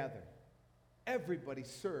eats together. Everybody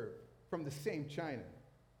served from the same china.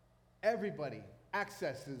 Everybody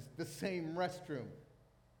accesses the same restroom.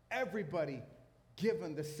 Everybody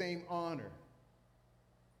given the same honor.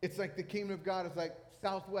 It's like the kingdom of God is like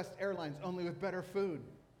Southwest Airlines, only with better food.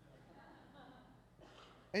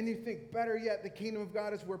 And you think, better yet, the kingdom of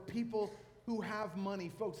God is where people who have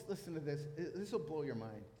money, folks, listen to this. This will blow your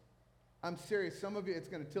mind. I'm serious. Some of you, it's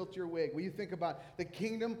going to tilt your wig. When you think about the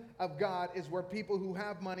kingdom of God is where people who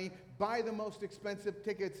have money buy the most expensive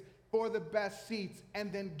tickets for the best seats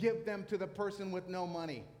and then give them to the person with no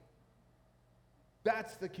money.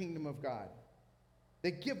 That's the kingdom of God.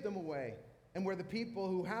 They give them away. And where the people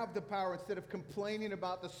who have the power, instead of complaining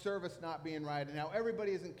about the service not being right and how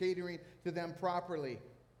everybody isn't catering to them properly,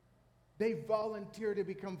 they volunteer to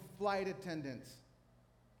become flight attendants.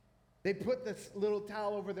 They put this little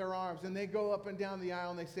towel over their arms and they go up and down the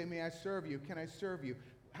aisle and they say, may I serve you? Can I serve you?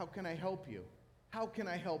 How can I help you? How can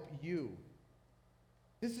I help you?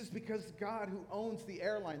 This is because God, who owns the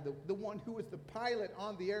airline, the one who is the pilot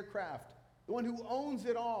on the aircraft, the one who owns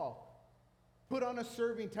it all, put on a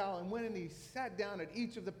serving towel and went and he sat down at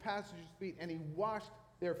each of the passengers' feet and he washed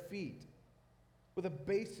their feet with a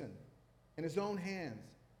basin in his own hands.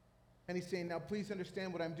 And he's saying, now please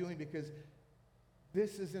understand what I'm doing, because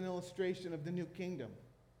this is an illustration of the new kingdom.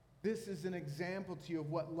 This is an example to you of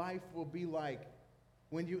what life will be like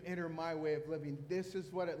when you enter my way of living. This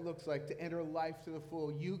is what it looks like to enter life to the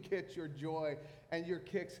full. You get your joy and your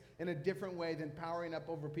kicks in a different way than powering up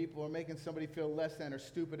over people or making somebody feel less than or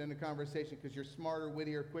stupid in a conversation because you're smarter,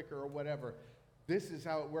 wittier, quicker, or whatever. This is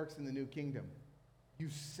how it works in the new kingdom. You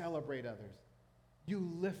celebrate others. You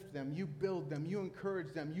lift them, you build them, you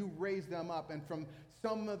encourage them, you raise them up. And from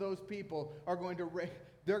some of those people are going to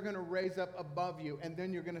they're going to raise up above you, and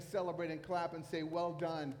then you're going to celebrate and clap and say, well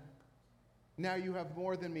done. Now you have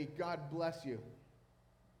more than me. God bless you.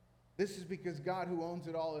 This is because God, who owns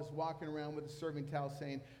it all, is walking around with a serving towel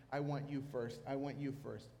saying, I want you first. I want you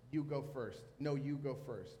first. You go first. No, you go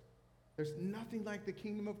first. There's nothing like the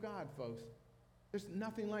kingdom of God, folks. There's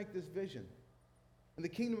nothing like this vision. And the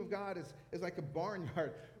kingdom of God is like a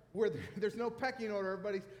barnyard where there's no pecking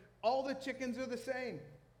order. All the chickens are the same.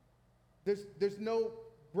 There's no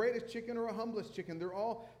greatest chicken or a humblest chicken. They're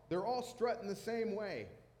all strutting the same way.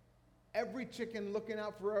 Every chicken looking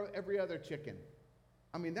out for every other chicken.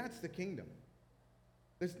 I mean, that's the kingdom.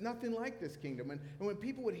 There's nothing like this kingdom. And when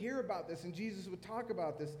people would hear about this and Jesus would talk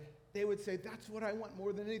about this, they would say, that's what I want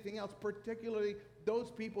more than anything else, particularly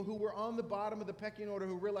those people who were on the bottom of the pecking order,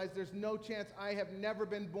 who realized there's no chance. I have never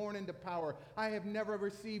been born into power. I have never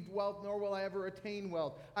received wealth, nor will I ever attain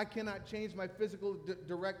wealth. I cannot change my physical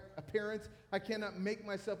direct appearance. I cannot make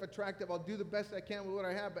myself attractive. I'll do the best I can with what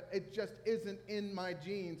I have, but it just isn't in my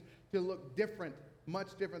genes to look different,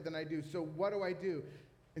 much different than I do. So what do I do?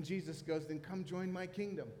 And Jesus goes, then come join my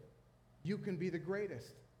kingdom. You can be the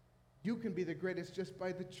greatest. You can be the greatest just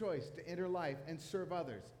by the choice to enter life and serve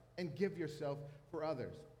others and give yourself for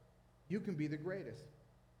others. You can be the greatest.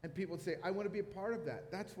 And people would say, I want to be a part of that.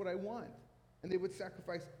 That's what I want. And they would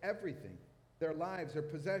sacrifice everything, their lives, their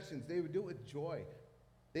possessions. They would do it with joy.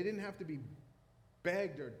 They didn't have to be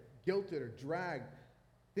begged or guilted or dragged.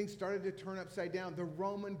 Things started to turn upside down. The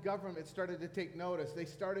Roman government started to take notice. They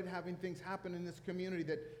started having things happen in this community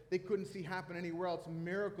that they couldn't see happen anywhere else.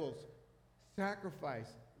 Miracles, sacrifice,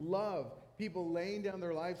 love, people laying down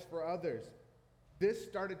their lives for others. This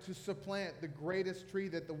started to supplant the greatest tree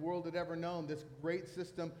that the world had ever known. This great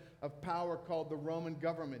system of power called the Roman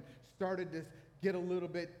government started to get a little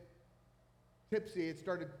bit tipsy. It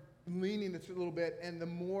started leaning this a little bit, and the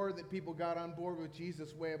more that people got on board with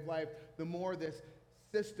Jesus' way of life, the more this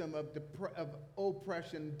system of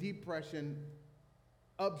oppression, depression,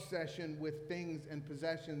 obsession with things and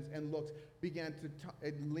possessions and looks began to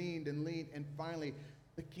it leaned, and finally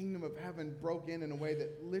the kingdom of heaven broke in a way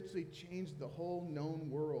that literally changed the whole known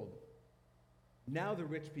world. Now the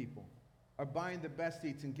rich people are buying the best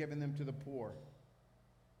seats and giving them to the poor.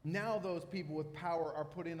 Now those people with power are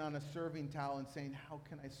putting on a serving towel and saying, how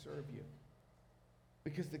can I serve you?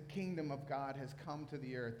 Because the kingdom of God has come to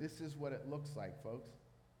the earth. This is what it looks like, folks.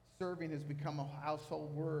 Serving has become a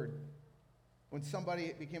household word. When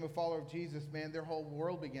somebody became a follower of Jesus, man, their whole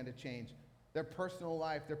world began to change. Their personal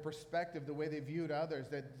life, their perspective, the way they viewed others,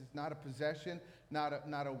 that it's not a possession, not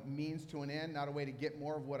a means to an end, not a way to get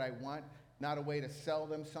more of what I want, not a way to sell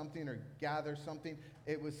them something or gather something.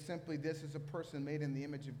 It was simply, this is a person made in the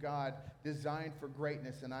image of God, designed for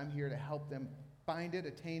greatness, and I'm here to help them find it,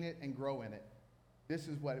 attain it, and grow in it. This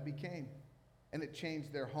is what it became. And it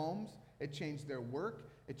changed their homes, it changed their work,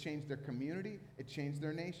 it changed their community, it changed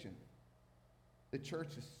their nation. The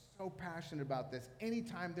church is so passionate about this.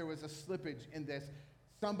 Anytime there was a slippage in this,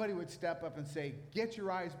 somebody would step up and say, get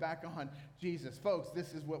your eyes back on Jesus. Folks,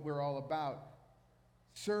 this is what we're all about.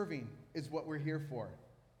 Serving is what we're here for.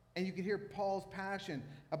 And you can hear Paul's passion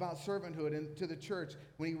about servanthood and to the church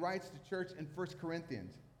when he writes to church in 1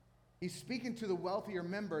 Corinthians. He's speaking to the wealthier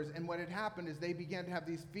members, and what had happened is they began to have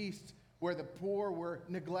these feasts where the poor were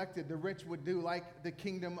neglected. The rich would do like the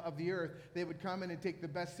kingdom of the earth. They would come in and take the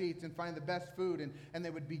best seats and find the best food, and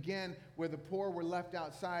they would begin where the poor were left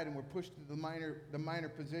outside and were pushed to the minor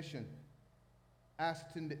position,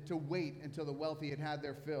 asked to wait until the wealthy had had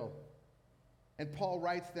their fill. And Paul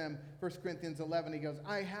writes them, 1 Corinthians 11, he goes,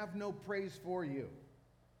 I have no praise for you,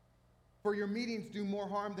 for your meetings do more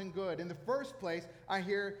harm than good. In the first place, I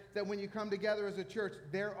hear that when you come together as a church,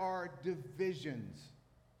 there are divisions.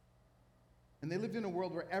 And they lived in a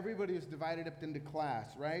world where everybody was divided up into class,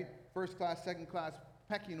 right? First class, second class,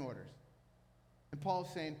 pecking orders. And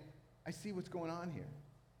Paul's saying, I see what's going on here.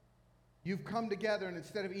 You've come together, and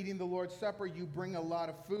instead of eating the Lord's Supper, you bring a lot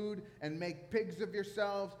of food and make pigs of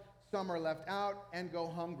yourselves. Some are left out and go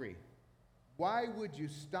hungry. Why would you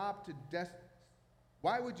stoop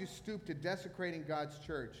to desecrating God's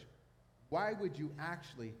church? Why would you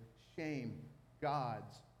actually shame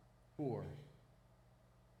God's poor?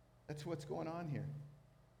 That's what's going on here.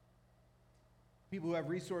 People who have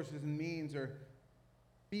resources and means are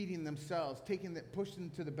feeding themselves, pushing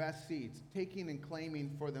to the best seats, taking and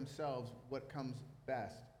claiming for themselves what comes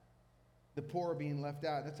best. The poor are being left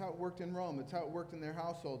out. That's how it worked in Rome. That's how it worked in their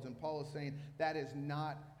households. And Paul is saying that is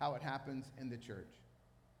not how it happens in the church.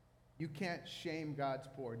 You can't shame God's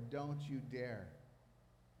poor. Don't you dare.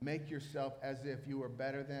 Make yourself as if you are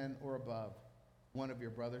better than or above one of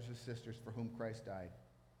your brothers or sisters for whom Christ died.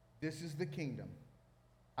 This is the kingdom.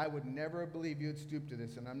 I would never believe you would stoop to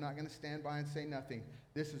this, and I'm not going to stand by and say nothing.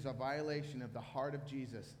 This is a violation of the heart of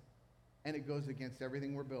Jesus, and it goes against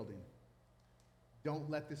everything we're building.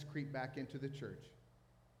 Don't let this creep back into the church,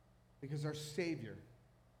 because our Savior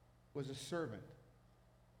was a servant.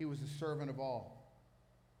 He was a servant of all.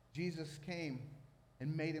 Jesus came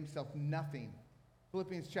and made himself nothing.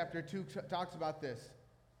 Philippians chapter 2 talks about this,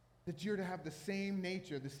 that you're to have the same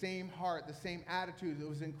nature, the same heart, the same attitude that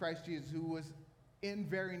was in Christ Jesus, who was in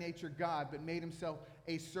very nature God, but made himself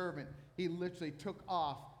a servant. He literally took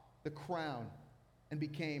off the crown and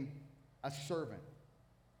became a servant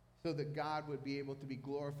so that God would be able to be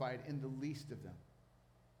glorified in the least of them.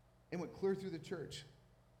 It went clear through the church.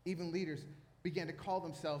 Even leaders began to call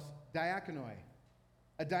themselves diakonoi.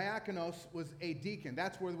 A diakonos was a deacon.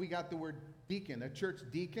 That's where we got the word deacon. A church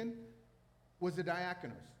deacon was a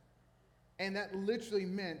diakonos. And that literally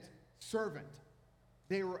meant servant.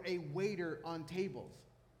 They were a waiter on tables.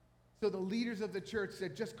 So the leaders of the church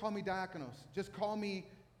said, just call me diakonos. Just call me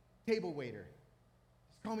table waiter.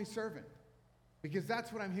 Just call me servant. Because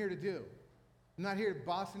that's what I'm here to do. I'm not here to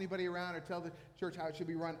boss anybody around or tell the church how it should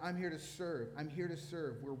be run. I'm here to serve. I'm here to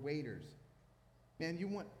serve. We're waiters. Man, you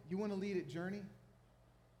want to lead at Journey?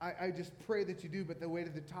 I just pray that you do, but the way to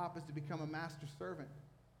the top is to become a master servant.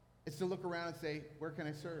 It's to look around and say, where can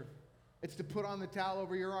I serve? It's to put on the towel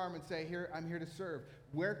over your arm and say, here, I'm here to serve.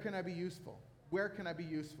 Where can I be useful? Where can I be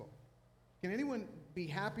useful? Can anyone be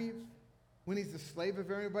happy when he's the slave of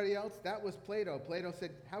everybody else? That was Plato. Plato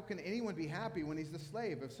said, how can anyone be happy when he's the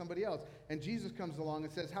slave of somebody else? And Jesus comes along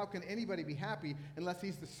and says, how can anybody be happy unless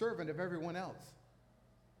he's the servant of everyone else?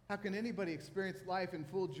 How can anybody experience life in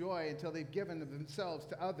full joy until they've given themselves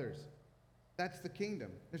to others? That's the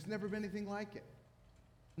kingdom. There's never been anything like it.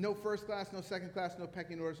 No first class, no second class, no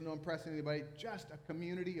pecking orders, no impressing anybody, just a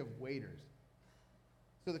community of waiters.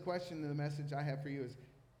 So the question and the message I have for you is,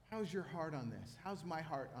 how's your heart on this? How's my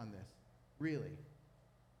heart on this? Really?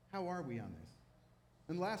 How are we on this?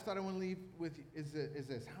 And the last thought I want to leave with you is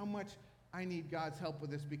this. How much I need God's help with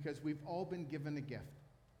this, because we've all been given a gift.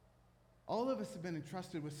 All of us have been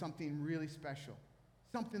entrusted with something really special.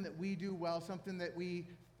 Something that we do well, something that we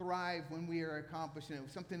thrive when we are accomplishing it,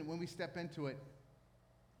 something that when we step into it,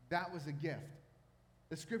 that was a gift.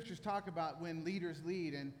 The scriptures talk about when leaders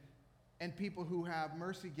lead and people who have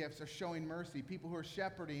mercy gifts are showing mercy. People who are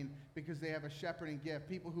shepherding because they have a shepherding gift.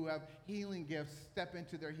 People who have healing gifts step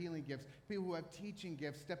into their healing gifts. People who have teaching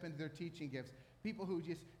gifts step into their teaching gifts. People who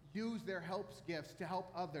just use their helps gifts to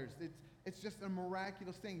help others. It's just a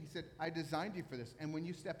miraculous thing. He said, I designed you for this. And when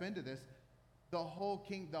you step into this, the whole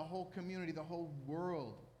community, the whole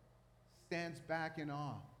world stands back in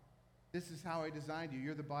awe. This is how I designed you.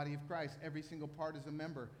 You're the body of Christ. Every single part is a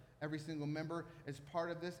member. Every single member is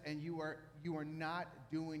part of this, and you are not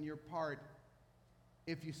doing your part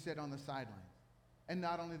if you sit on the sidelines. And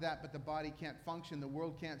not only that, but the body can't function. The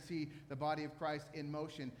world can't see the body of Christ in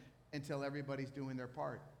motion until everybody's doing their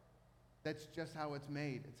part. That's just how it's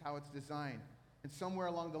made. It's how it's designed. And somewhere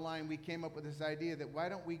along the line, we came up with this idea that why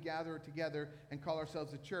don't we gather together and call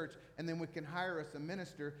ourselves a church, and then we can hire us a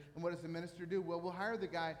minister. And what does the minister do? Well, we'll hire the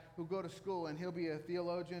guy who'll go to school, and he'll be a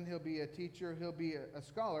theologian, he'll be a teacher, he'll be a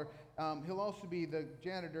scholar. He'll also be the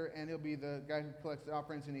janitor, and he'll be the guy who collects the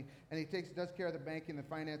offerings, and he does care of the banking and the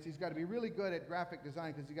finance. He's got to be really good at graphic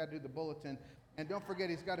design because he's got to do the bulletin. And don't forget,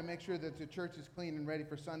 he's got to make sure that the church is clean and ready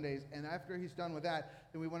for Sundays. And after he's done with that,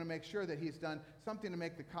 then we want to make sure that he's done something to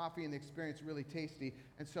make the coffee and the experience really tasty.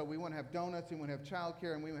 And so we want to have donuts, and we want to have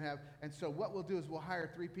childcare, and we want to have. And so what we'll do is we'll hire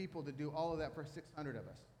 3 people to do all of that for 600 of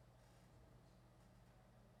us.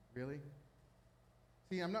 Really?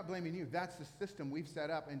 See, I'm not blaming you. That's the system we've set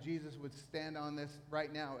up, and Jesus would stand on this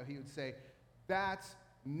right now. He would say, that's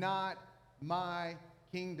not my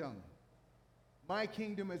kingdom. My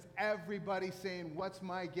kingdom is everybody saying, what's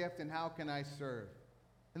my gift and how can I serve?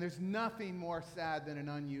 And there's nothing more sad than an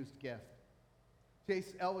unused gift.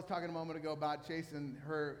 Elle was talking a moment ago about Chase and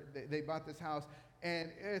her, they bought this house,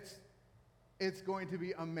 and it's going to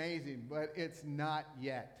be amazing, but it's not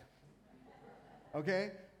yet.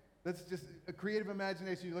 Okay? That's just a creative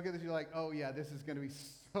imagination. You look at this, you're like, oh yeah, this is going to be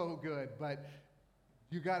so good, but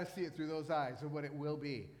you got to see it through those eyes of what it will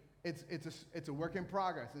be. It's a work in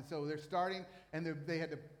progress, and so they're starting, and they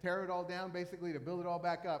had to tear it all down basically to build it all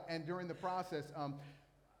back up. And during the process,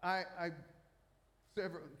 a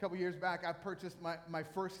couple years back, I purchased my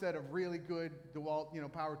first set of really good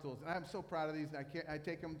DeWalt, power tools, and I'm so proud of these. I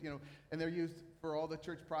take them, and they're used for all the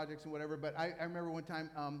church projects and whatever. But I remember one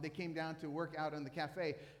time they came down to work out in the cafe,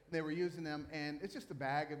 and they were using them, and it's just a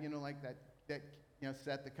bag of like that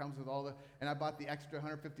set that comes with all the. And I bought the extra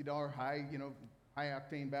 $150 high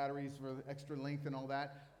octane batteries for the extra length and all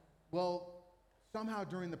that. Well, somehow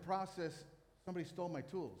during the process, somebody stole my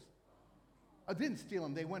tools. I didn't steal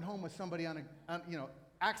them. They went home with somebody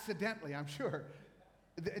accidentally, I'm sure.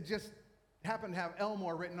 It just happened to have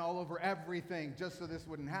Elmore written all over everything just so this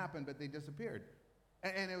wouldn't happen, but they disappeared.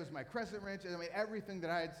 And it was my crescent wrench, and everything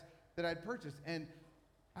that I'd purchased. And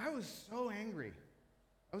I was so angry.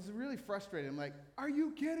 I was really frustrated. I'm like, are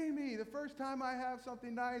you kidding me? The first time I have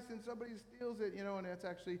something nice and somebody steals it, and that's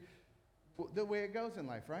actually the way it goes in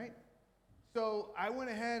life, right? So I went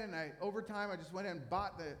ahead and over time, I just went ahead and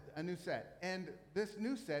bought a new set. And this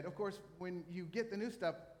new set, of course, when you get the new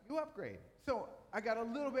stuff, you upgrade. So I got a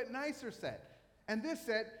little bit nicer set. And this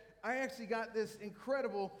set, I actually got this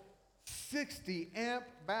incredible 60 amp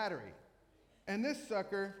battery. And this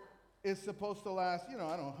sucker is supposed to last,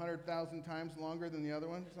 100,000 times longer than the other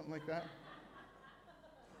one, something like that.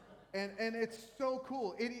 And it's so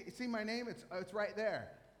cool. See my name? It's right there.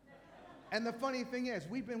 And the funny thing is,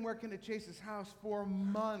 we've been working at Chase's house for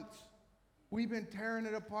months. We've been tearing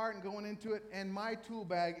it apart and going into it, and my tool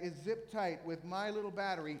bag is zip tight with my little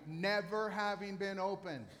battery never having been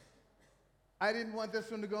opened. I didn't want this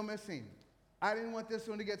one to go missing. I didn't want this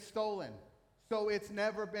one to get stolen. So it's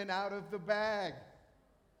never been out of the bag.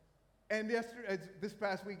 And this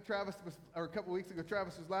past week, a couple weeks ago,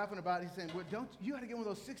 Travis was laughing about it. He's saying, well, you got to get one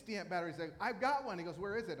of those 60 amp batteries. I've got one. He goes,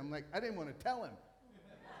 where is it? I'm like, I didn't want to tell him.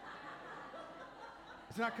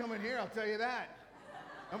 It's not coming here, I'll tell you that.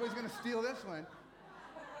 Nobody's going to steal this one.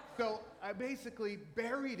 So I basically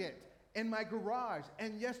buried it in my garage.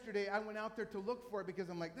 And yesterday, I went out there to look for it because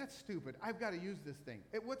I'm like, that's stupid. I've got to use this thing.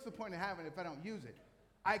 What's the point of having it if I don't use it?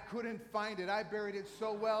 I couldn't find it. I buried it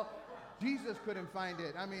so well. Jesus couldn't find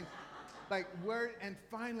it. I mean, and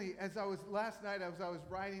finally, last night, as I was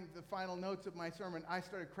writing the final notes of my sermon, I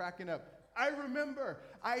started cracking up. I remember,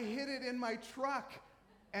 I hid it in my truck.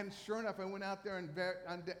 And sure enough, I went out there,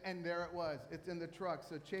 and there it was. It's in the truck.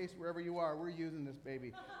 So Chase, wherever you are, we're using this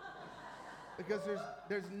baby. Because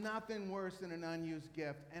there's nothing worse than an unused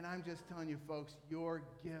gift. And I'm just telling you, folks, your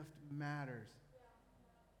gift matters.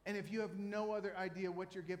 And if you have no other idea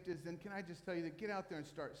what your gift is, then can I just tell you that get out there and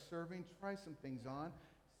start serving. Try some things on.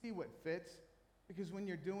 See what fits. Because when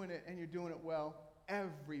you're doing it and you're doing it well,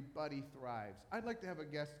 everybody thrives. I'd like to have a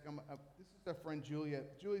guest come up. This is our friend Julia.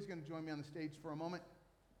 Julia's going to join me on the stage for a moment.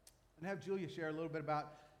 And have Julia share a little bit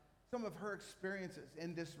about some of her experiences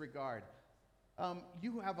in this regard.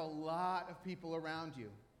 You have a lot of people around you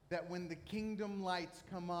that when the kingdom lights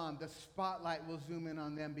come on, the spotlight will zoom in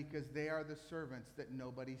on them because they are the servants that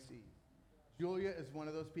nobody sees. Julia is one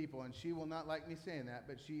of those people, and she will not like me saying that,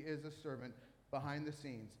 but she is a servant behind the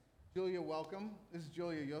scenes. Julia, welcome. This is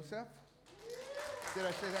Julia Yosef. Did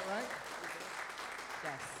I say that right?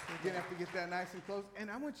 Yes. You're going to have to get that nice and close. And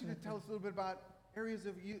I want you to tell us a little bit about areas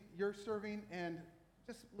of you're serving and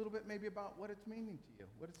just a little bit maybe about what it's meaning to you,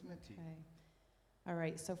 what it's meant to you. Okay. All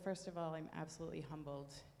right. So first of all, I'm absolutely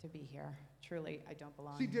humbled to be here. Truly, I don't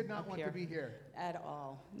belong. She did not up want to be here. At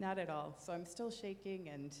all. Not at all. So I'm still shaking,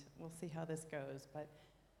 and we'll see how this goes. But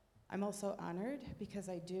I'm also honored because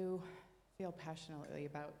I do feel passionately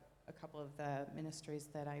about a couple of the ministries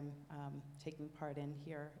that I'm taking part in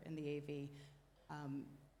here in the AV.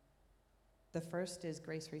 The first is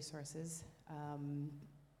Grace Resources.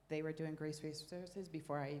 They were doing Grace Resources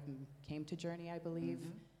before I even came to Journey, I believe.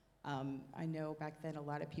 I know back then a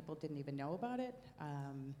lot of people didn't even know about it,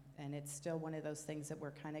 and it's still one of those things that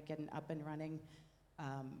we're kind of getting up and running.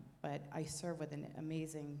 But I serve with an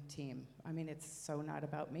amazing team. I mean, it's so not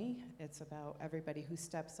about me. It's about everybody who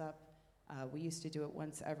steps up. We used to do it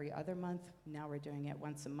once every other month. Now we're doing it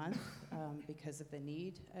once a month because of the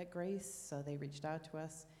need at Grace. So they reached out to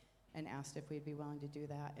us and asked if we'd be willing to do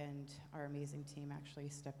that. And our amazing team actually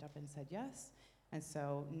stepped up and said yes. And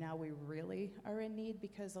so now we really are in need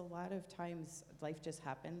because a lot of times life just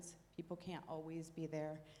happens. People can't always be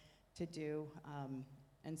there to do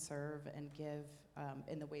and serve and give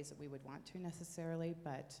in the ways that we would want to necessarily,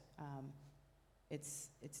 but it's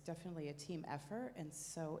definitely a team effort. And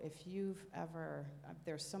so if you've ever,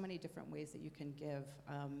 there's so many different ways that you can give.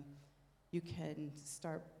 You can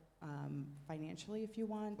start financially if you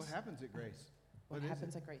want. What happens at Grace? What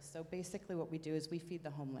happens at Grace? So basically what we do is we feed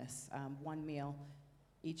the homeless one meal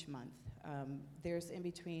each month. There's in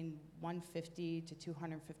between 150 to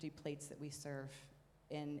 250 plates that we serve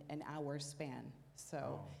in an hour span.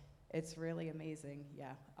 So it's really amazing,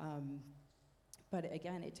 yeah. But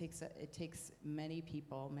again, it takes many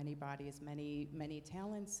people, many bodies, many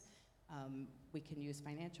talents. We can use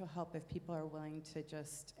financial help if people are willing to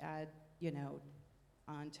just add,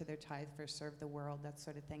 onto their tithe for Serve the World, that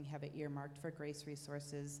sort of thing, have it earmarked for Grace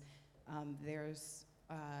Resources. There's,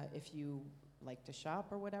 if you like to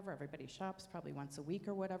shop or whatever, everybody shops probably once a week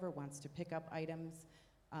or whatever, wants to pick up items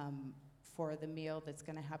for the meal that's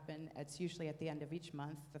gonna happen. It's usually at the end of each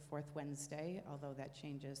month, the fourth Wednesday, although that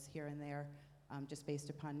changes here and there, just based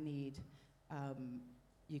upon need.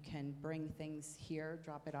 You can bring things here,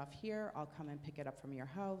 drop it off here, I'll come and pick it up from your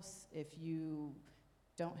house. If you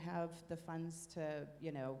don't have the funds to,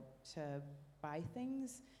 to buy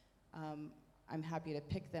things, I'm happy to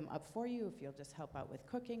pick them up for you if you'll just help out with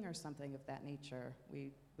cooking or something of that nature.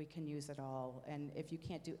 We can use it all. And if you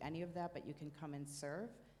can't do any of that, but you can come and serve,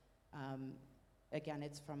 again,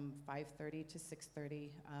 it's from 5:30 to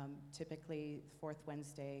 6:30, typically fourth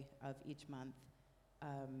Wednesday of each month.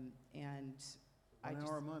 And One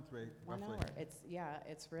hour a month, right? 1 roughly. hour.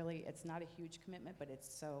 It's not a huge commitment, but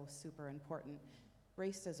it's so super important.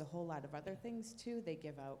 Grace does a whole lot of other things too. They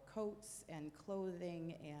give out coats and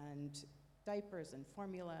clothing and diapers and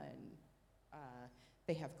formula, and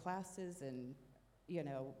they have classes, and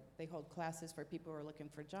they hold classes for people who are looking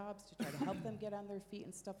for jobs to try to help them get on their feet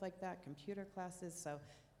and stuff like that, computer classes. So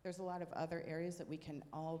there's a lot of other areas that we can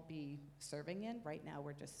all be serving in. Right now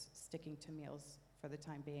we're just sticking to meals for the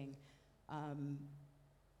time being.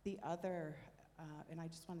 The other, and I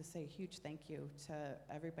just want to say a huge thank you to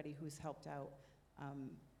everybody who's helped out,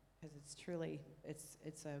 because it's truly,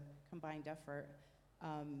 it's a combined effort.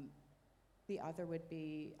 The other would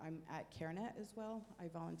be, I'm at CareNet as well. I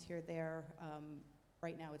volunteer there.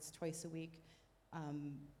 Right now it's twice a week.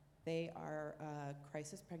 They are a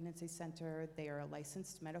crisis pregnancy center. They are a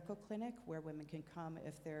licensed medical clinic where women can come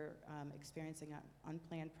if they're experiencing an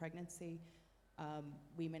unplanned pregnancy.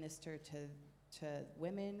 We minister to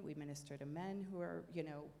women, we minister to men who are,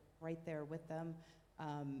 right there with them.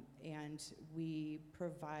 And we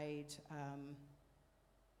provide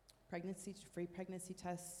free pregnancy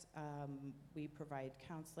tests. We provide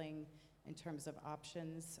counseling in terms of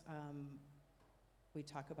options. We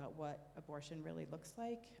talk about what abortion really looks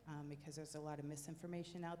like, because there's a lot of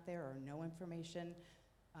misinformation out there or no information.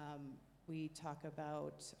 We talk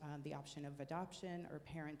about the option of adoption or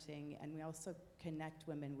parenting, and we also connect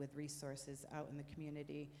women with resources out in the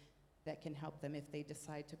community that can help them if they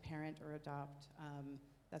decide to parent or adopt,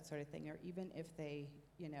 that sort of thing, or even if they,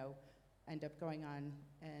 end up going on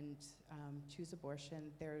and choose abortion.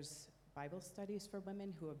 There's Bible studies for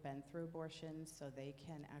women who have been through abortion, so they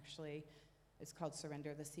can actually, it's called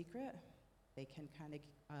Surrender the Secret. They can kind of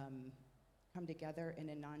come together in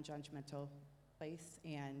a non-judgmental place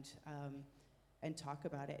and talk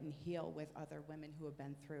about it and heal with other women who have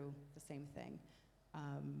been through the same thing.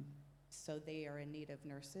 So they are in need of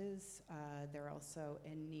nurses. They're also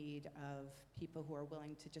in need of people who are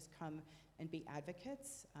willing to just come and be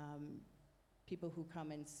advocates, people who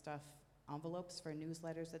come and stuff envelopes for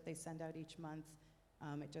newsletters that they send out each month.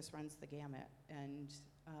 It just runs the gamut. And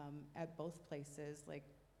at both places,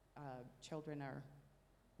 children are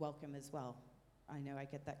welcome as well. I know I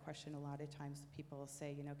get that question a lot of times. People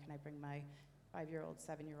say, can I bring my 5-year-old,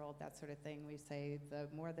 7-year-old, that sort of thing. We say the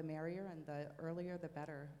more the merrier, and the earlier the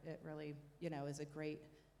better. It really, is a great,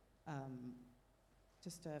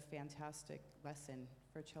 just a fantastic lesson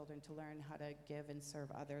for children to learn how to give and serve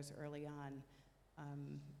others early on.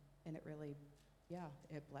 And it really yeah,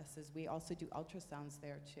 it blesses. We also do ultrasounds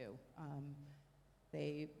there too.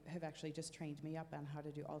 They have actually just trained me up on how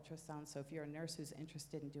to do ultrasound. So if you're a nurse who's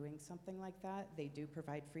interested in doing something like that, they do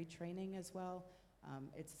provide free training as well.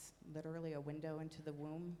 It's literally a window into the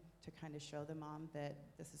womb to kind of show the mom that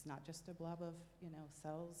this is not just a blob of,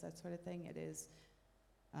 cells, that sort of thing. It is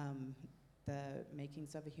the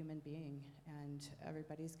makings of a human being, and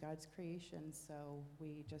everybody's God's creation. So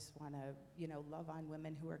we just want to, love on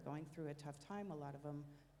women who are going through a tough time. A lot of them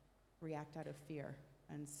react out of fear.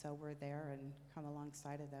 And so we're there and come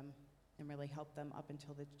alongside of them and really help them up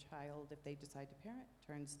until the child, if they decide to parent,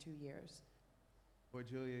 turns 2 years. Boy,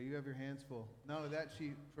 Julia, you have your hands full. Not only that,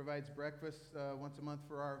 she provides breakfast once a month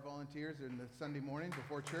for our volunteers in the Sunday morning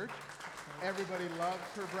before church. Everybody loves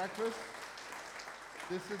her breakfast.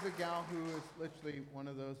 This is a gal who is literally one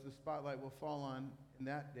of those the spotlight will fall on in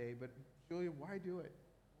that day. But Julia, why do it?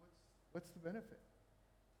 What's the benefit?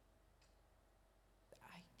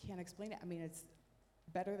 I can't explain it. I mean, it's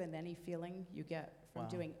better than any feeling you get from Wow.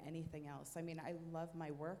 doing anything else. I mean, I love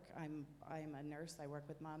my work. I'm a nurse. I work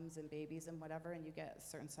with moms and babies and whatever, and you get a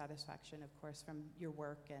certain satisfaction, of course, from your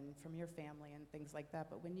work and from your family and things like that.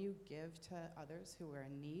 But when you give to others who are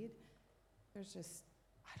in need, there's just,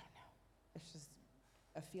 I don't know, it's just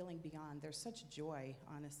a feeling beyond. There's such joy,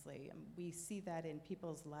 honestly. And we see that in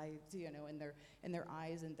people's lives, in their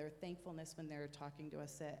eyes and their thankfulness when they're talking to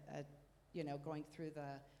us at going through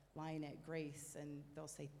the line at Grace, and they'll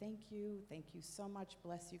say, thank you so much,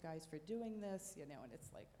 bless you guys for doing this, and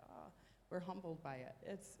it's like, we're humbled by it.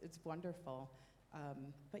 It's wonderful.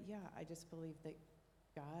 But yeah, I just believe that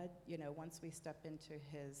God, once we step into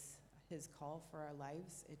his call for our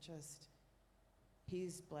lives,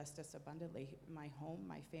 he's blessed us abundantly. My home,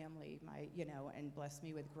 my family, and blessed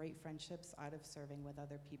me with great friendships out of serving with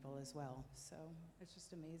other people as well. So it's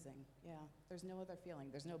just amazing. Yeah, there's no other feeling.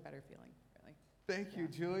 There's no better feeling, really. Thank you,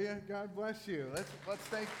 Julia. God bless you. Let's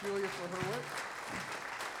thank Julia for her work.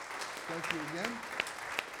 Thank you again.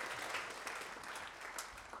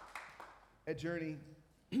 At Journey,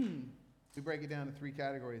 we break it down to 3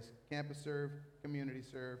 categories: campus serve, community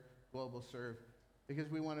serve, global serve, because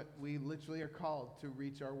we literally are called to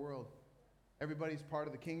reach our world. Everybody's part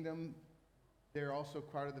of the kingdom. They're also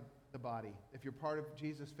part of the body. If you're part of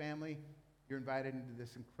Jesus' family, you're invited into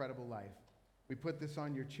this incredible life. We put this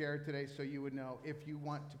on your chair today so you would know if you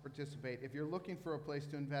want to participate. If you're looking for a place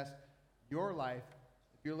to invest your life,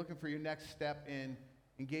 if you're looking for your next step in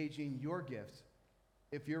engaging your gifts,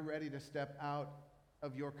 if you're ready to step out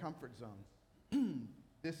of your comfort zone,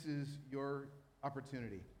 this is your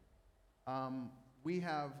opportunity. We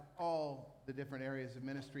have all the different areas of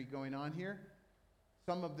ministry going on here.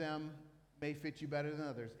 Some of them may fit you better than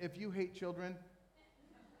others. If you hate children,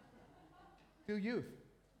 do youth.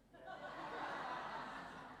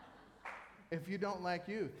 If you don't like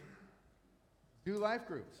youth, do life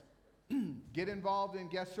groups. Get involved in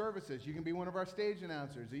guest services. You can be one of our stage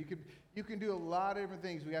announcers. You can do a lot of different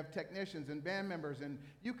things. We have technicians and band members, and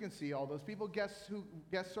you can see all those people,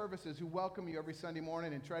 guest services who welcome you every Sunday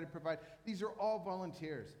morning and try to provide. These are all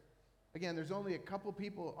volunteers. Again, there's only a couple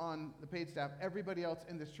people on the paid staff. Everybody else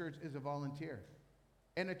in this church is a volunteer.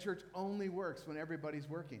 And a church only works when everybody's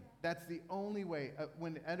working. That's the only way.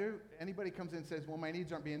 When anybody comes in and says, well, my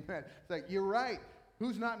needs aren't being met, it's like, you're right.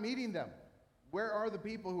 Who's not meeting them? Where are the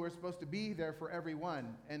people who are supposed to be there for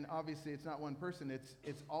everyone? And obviously, it's not one person.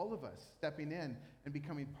 It's all of us stepping in and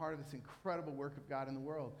becoming part of this incredible work of God in the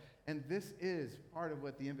world. And this is part of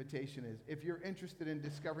what the invitation is. If you're interested in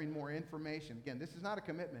discovering more information, again, this is not a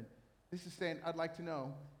commitment. This is saying, I'd like to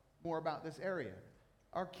know more about this area.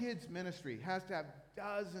 Our kids' ministry has to have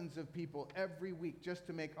dozens of people every week just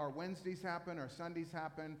to make our Wednesdays happen, our Sundays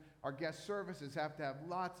happen. Our guest services have to have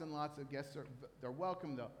lots and lots of guests. They're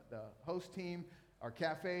welcome. The host team, our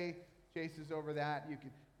cafe chases over that.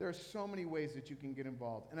 There are so many ways that you can get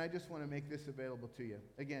involved. And I just want to make this available to you.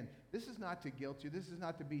 Again, this is not to guilt you. This is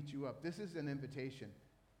not to beat you up. This is an invitation.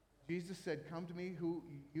 Jesus said, come to me,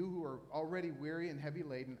 you who are already weary and heavy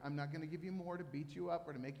laden. I'm not going to give you more to beat you up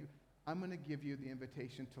or to make you. I'm going to give you the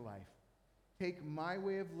invitation to life. Take my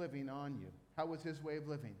way of living on you. How was his way of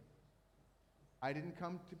living? I didn't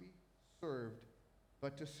come to be served,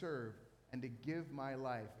 but to serve and to give my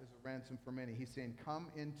life as a ransom for many. He's saying, come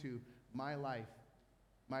into my life,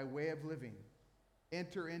 my way of living.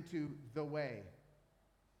 Enter into the way,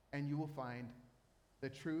 and you will find the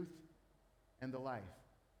truth and the life.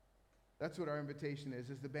 That's what our invitation is.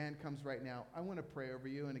 As the band comes right now, I want to pray over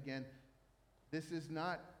you. And again, this is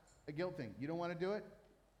not a guilt thing. You don't want to do it?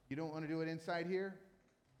 You don't want to do it inside here?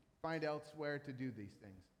 Find elsewhere to do these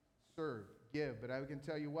things. Serve, give. But I can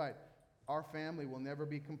tell you what, Our family will never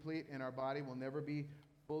be complete, and our body will never be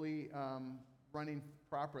fully running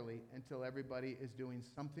properly until everybody is doing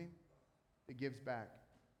something that gives back.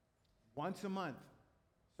 Once a month,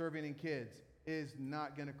 serving in kids is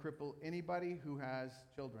not going to cripple anybody who has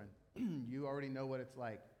children. You already know what it's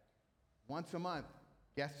like. Once a month,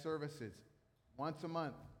 guest services. Once a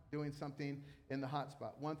month, doing something in the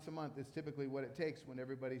hotspot. Once a month is typically what it takes when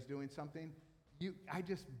everybody's doing something. I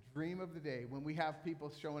just dream of the day when we have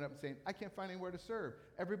people showing up and saying, I can't find anywhere to serve.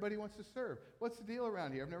 Everybody wants to serve. What's the deal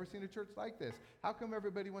around here? I've never seen a church like this. How come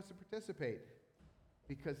everybody wants to participate?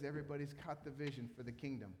 Because everybody's caught the vision for the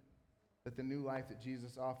kingdom, that the new life that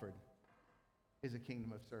Jesus offered is a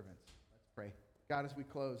kingdom of servants. Let's pray. God, as we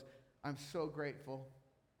close, I'm so grateful.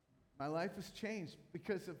 My life has changed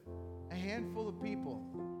because of a handful of people.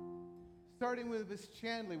 Starting with Miss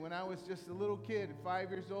Chandley when I was just a little kid, 5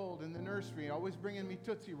 years old, in the nursery, always bringing me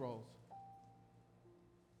Tootsie Rolls.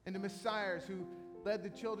 And to Miss Sires, who led the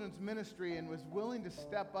children's ministry and was willing to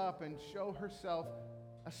step up and show herself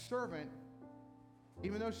a servant.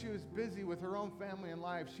 Even though she was busy with her own family and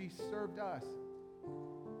life, she served us.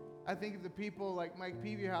 I think of the people like Mike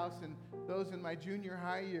Peavyhouse and those in my junior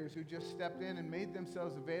high years who just stepped in and made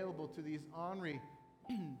themselves available to these ornery,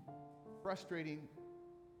 frustrating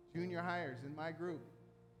junior hires in my group.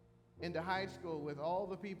 Into high school with all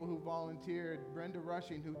the people who volunteered, Brenda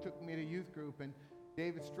Rushing, who took me to youth group, and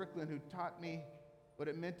David Strickland, who taught me what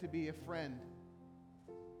it meant to be a friend.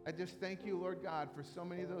 I just thank you, Lord God, for so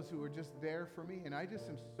many of those who were just there for me. And I just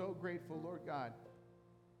am so grateful, Lord God,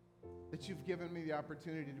 that you've given me the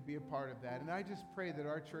opportunity to be a part of that. And I just pray that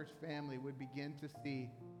our church family would begin to see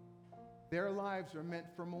their lives are meant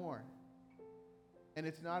for more. And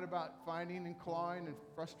it's not about finding and clawing and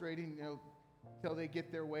frustrating, until they get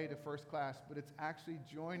their way to first class, but it's actually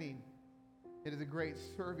joining into the great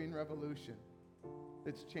serving revolution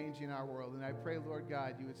that's changing our world. And I pray, Lord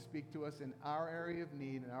God, you would speak to us in our area of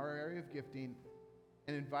need, in our area of gifting,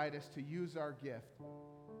 and invite us to use our gift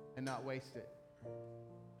and not waste it.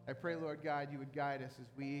 I pray, Lord God, you would guide us as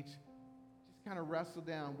we each just kind of wrestle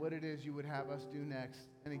down what it is you would have us do next.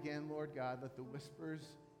 And again, Lord God, let the whispers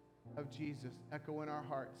of Jesus echo in our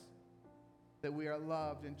hearts, that we are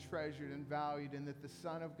loved and treasured and valued, and that the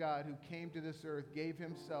Son of God who came to this earth gave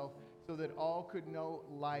himself so that all could know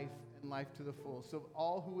life and life to the full. So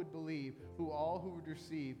all who would believe, all who would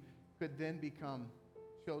receive, could then become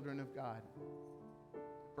children of God.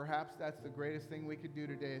 Perhaps that's the greatest thing we could do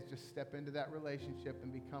today, is just step into that relationship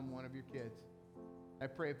and become one of your kids. I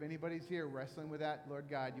pray if anybody's here wrestling with that, Lord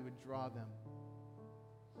God, you would draw them.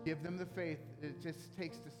 Give them the faith that it just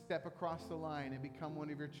takes to step across the line and become one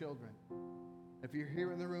of your children. If you're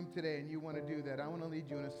here in the room today and you want to do that, I want to lead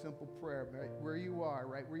you in a simple prayer, right where you are,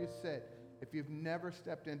 right where you sit. If you've never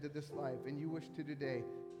stepped into this life and you wish to today,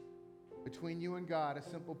 between you and God, a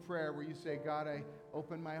simple prayer where you say, God, I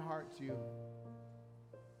open my heart to you.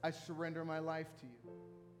 I surrender my life to you.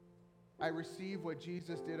 I receive what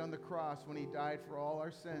Jesus did on the cross when he died for all our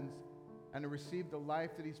sins, and I receive the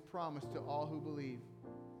life that he's promised to all who believe.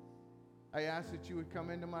 I ask that you would come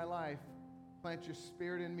into my life, plant your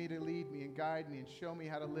spirit in me to lead me and guide me and show me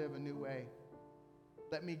how to live a new way.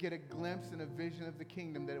 Let me get a glimpse and a vision of the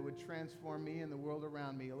kingdom, that it would transform me and the world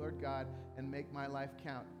around me, Lord God, and make my life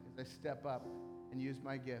count as I step up and use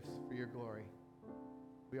my gifts for your glory.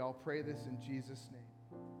 We all pray this in Jesus' name.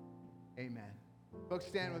 Amen. Folks,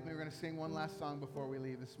 stand with me. We're going to sing one last song before we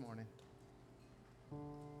leave this morning.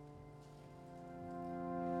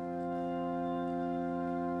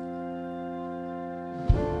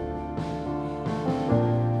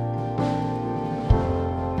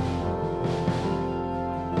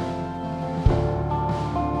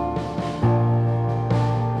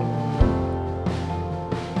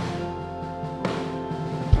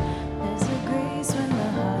 There's a grace when the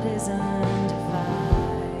heart is under fire.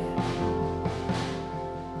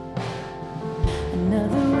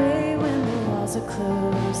 Another way when the walls are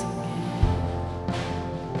closing in.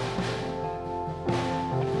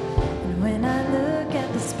 And when I look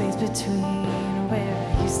at the space between where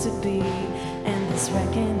I used to be and this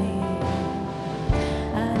reckoning,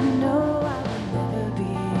 I know I will never be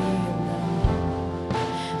alone.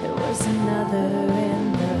 There was another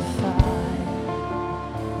in the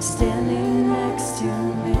fire, standing next to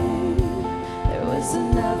me. There was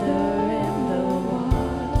another in the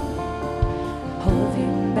water,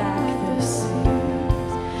 holding back the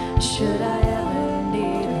seas. Should I ever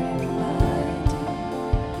need reminding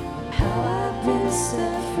of how I've been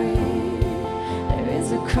set free? There is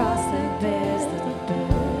a cross that bears the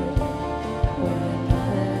burden, where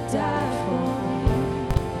another died for me.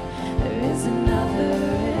 There is another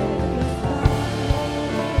in the fire.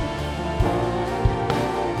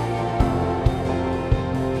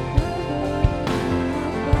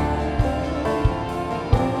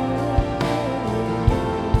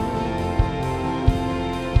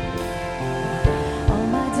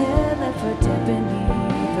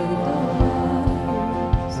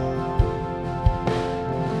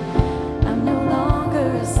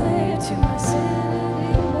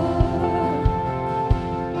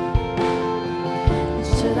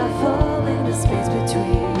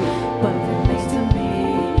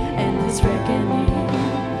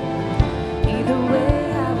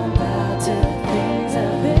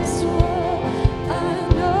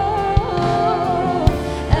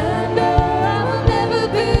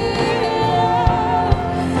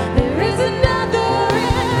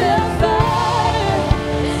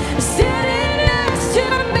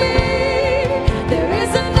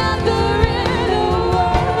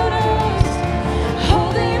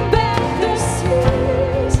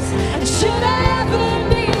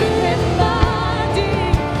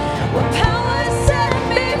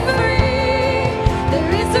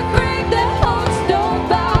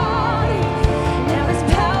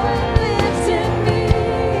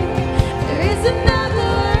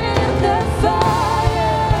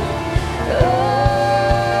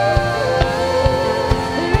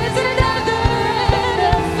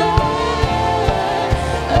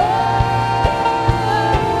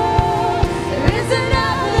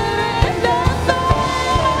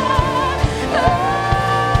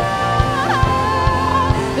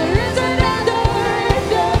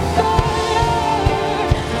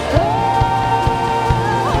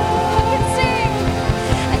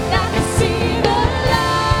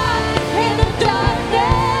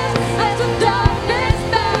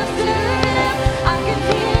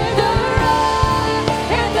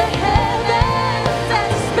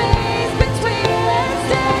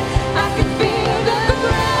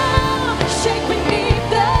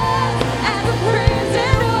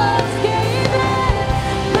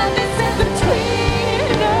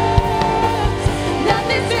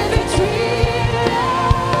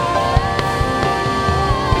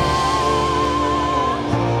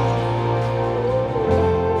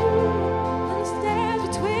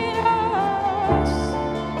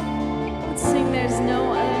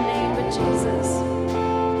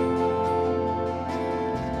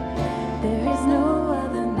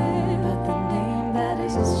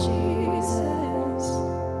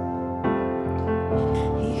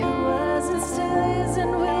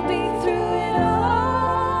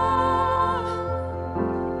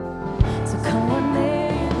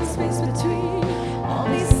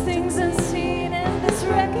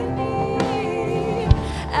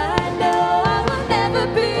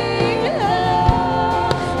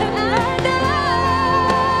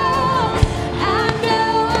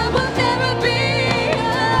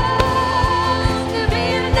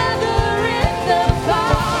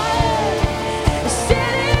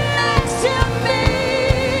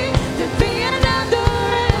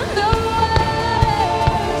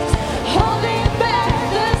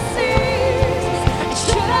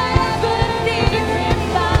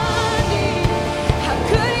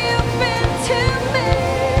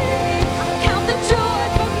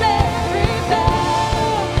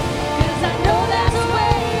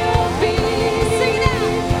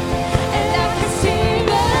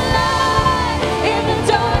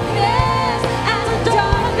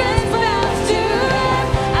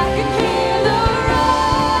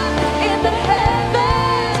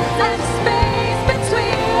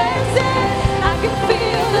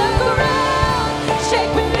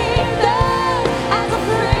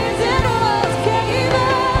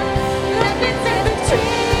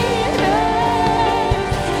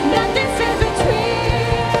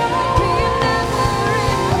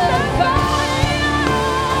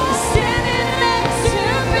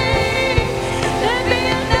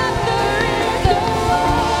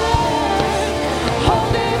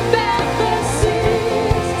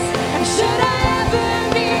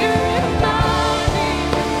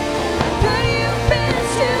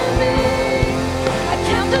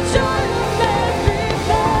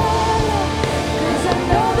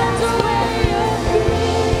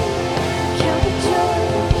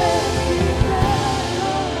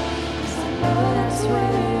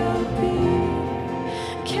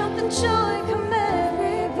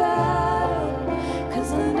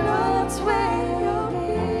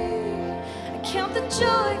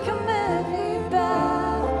 joy come every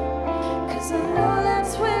battle, 'cause I know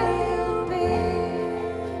that's where you'll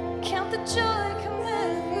be. Count the joy come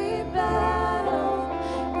every battle,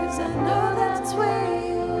 'cause I know that's where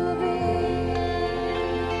you'll be.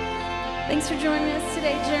 Thanks for joining us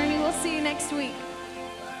today, Journey. We'll see you next week.